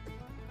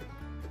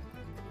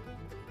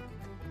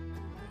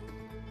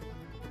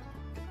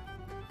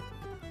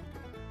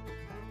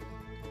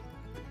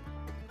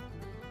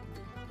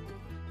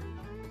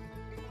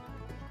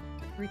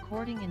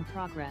 Recording in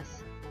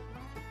progress.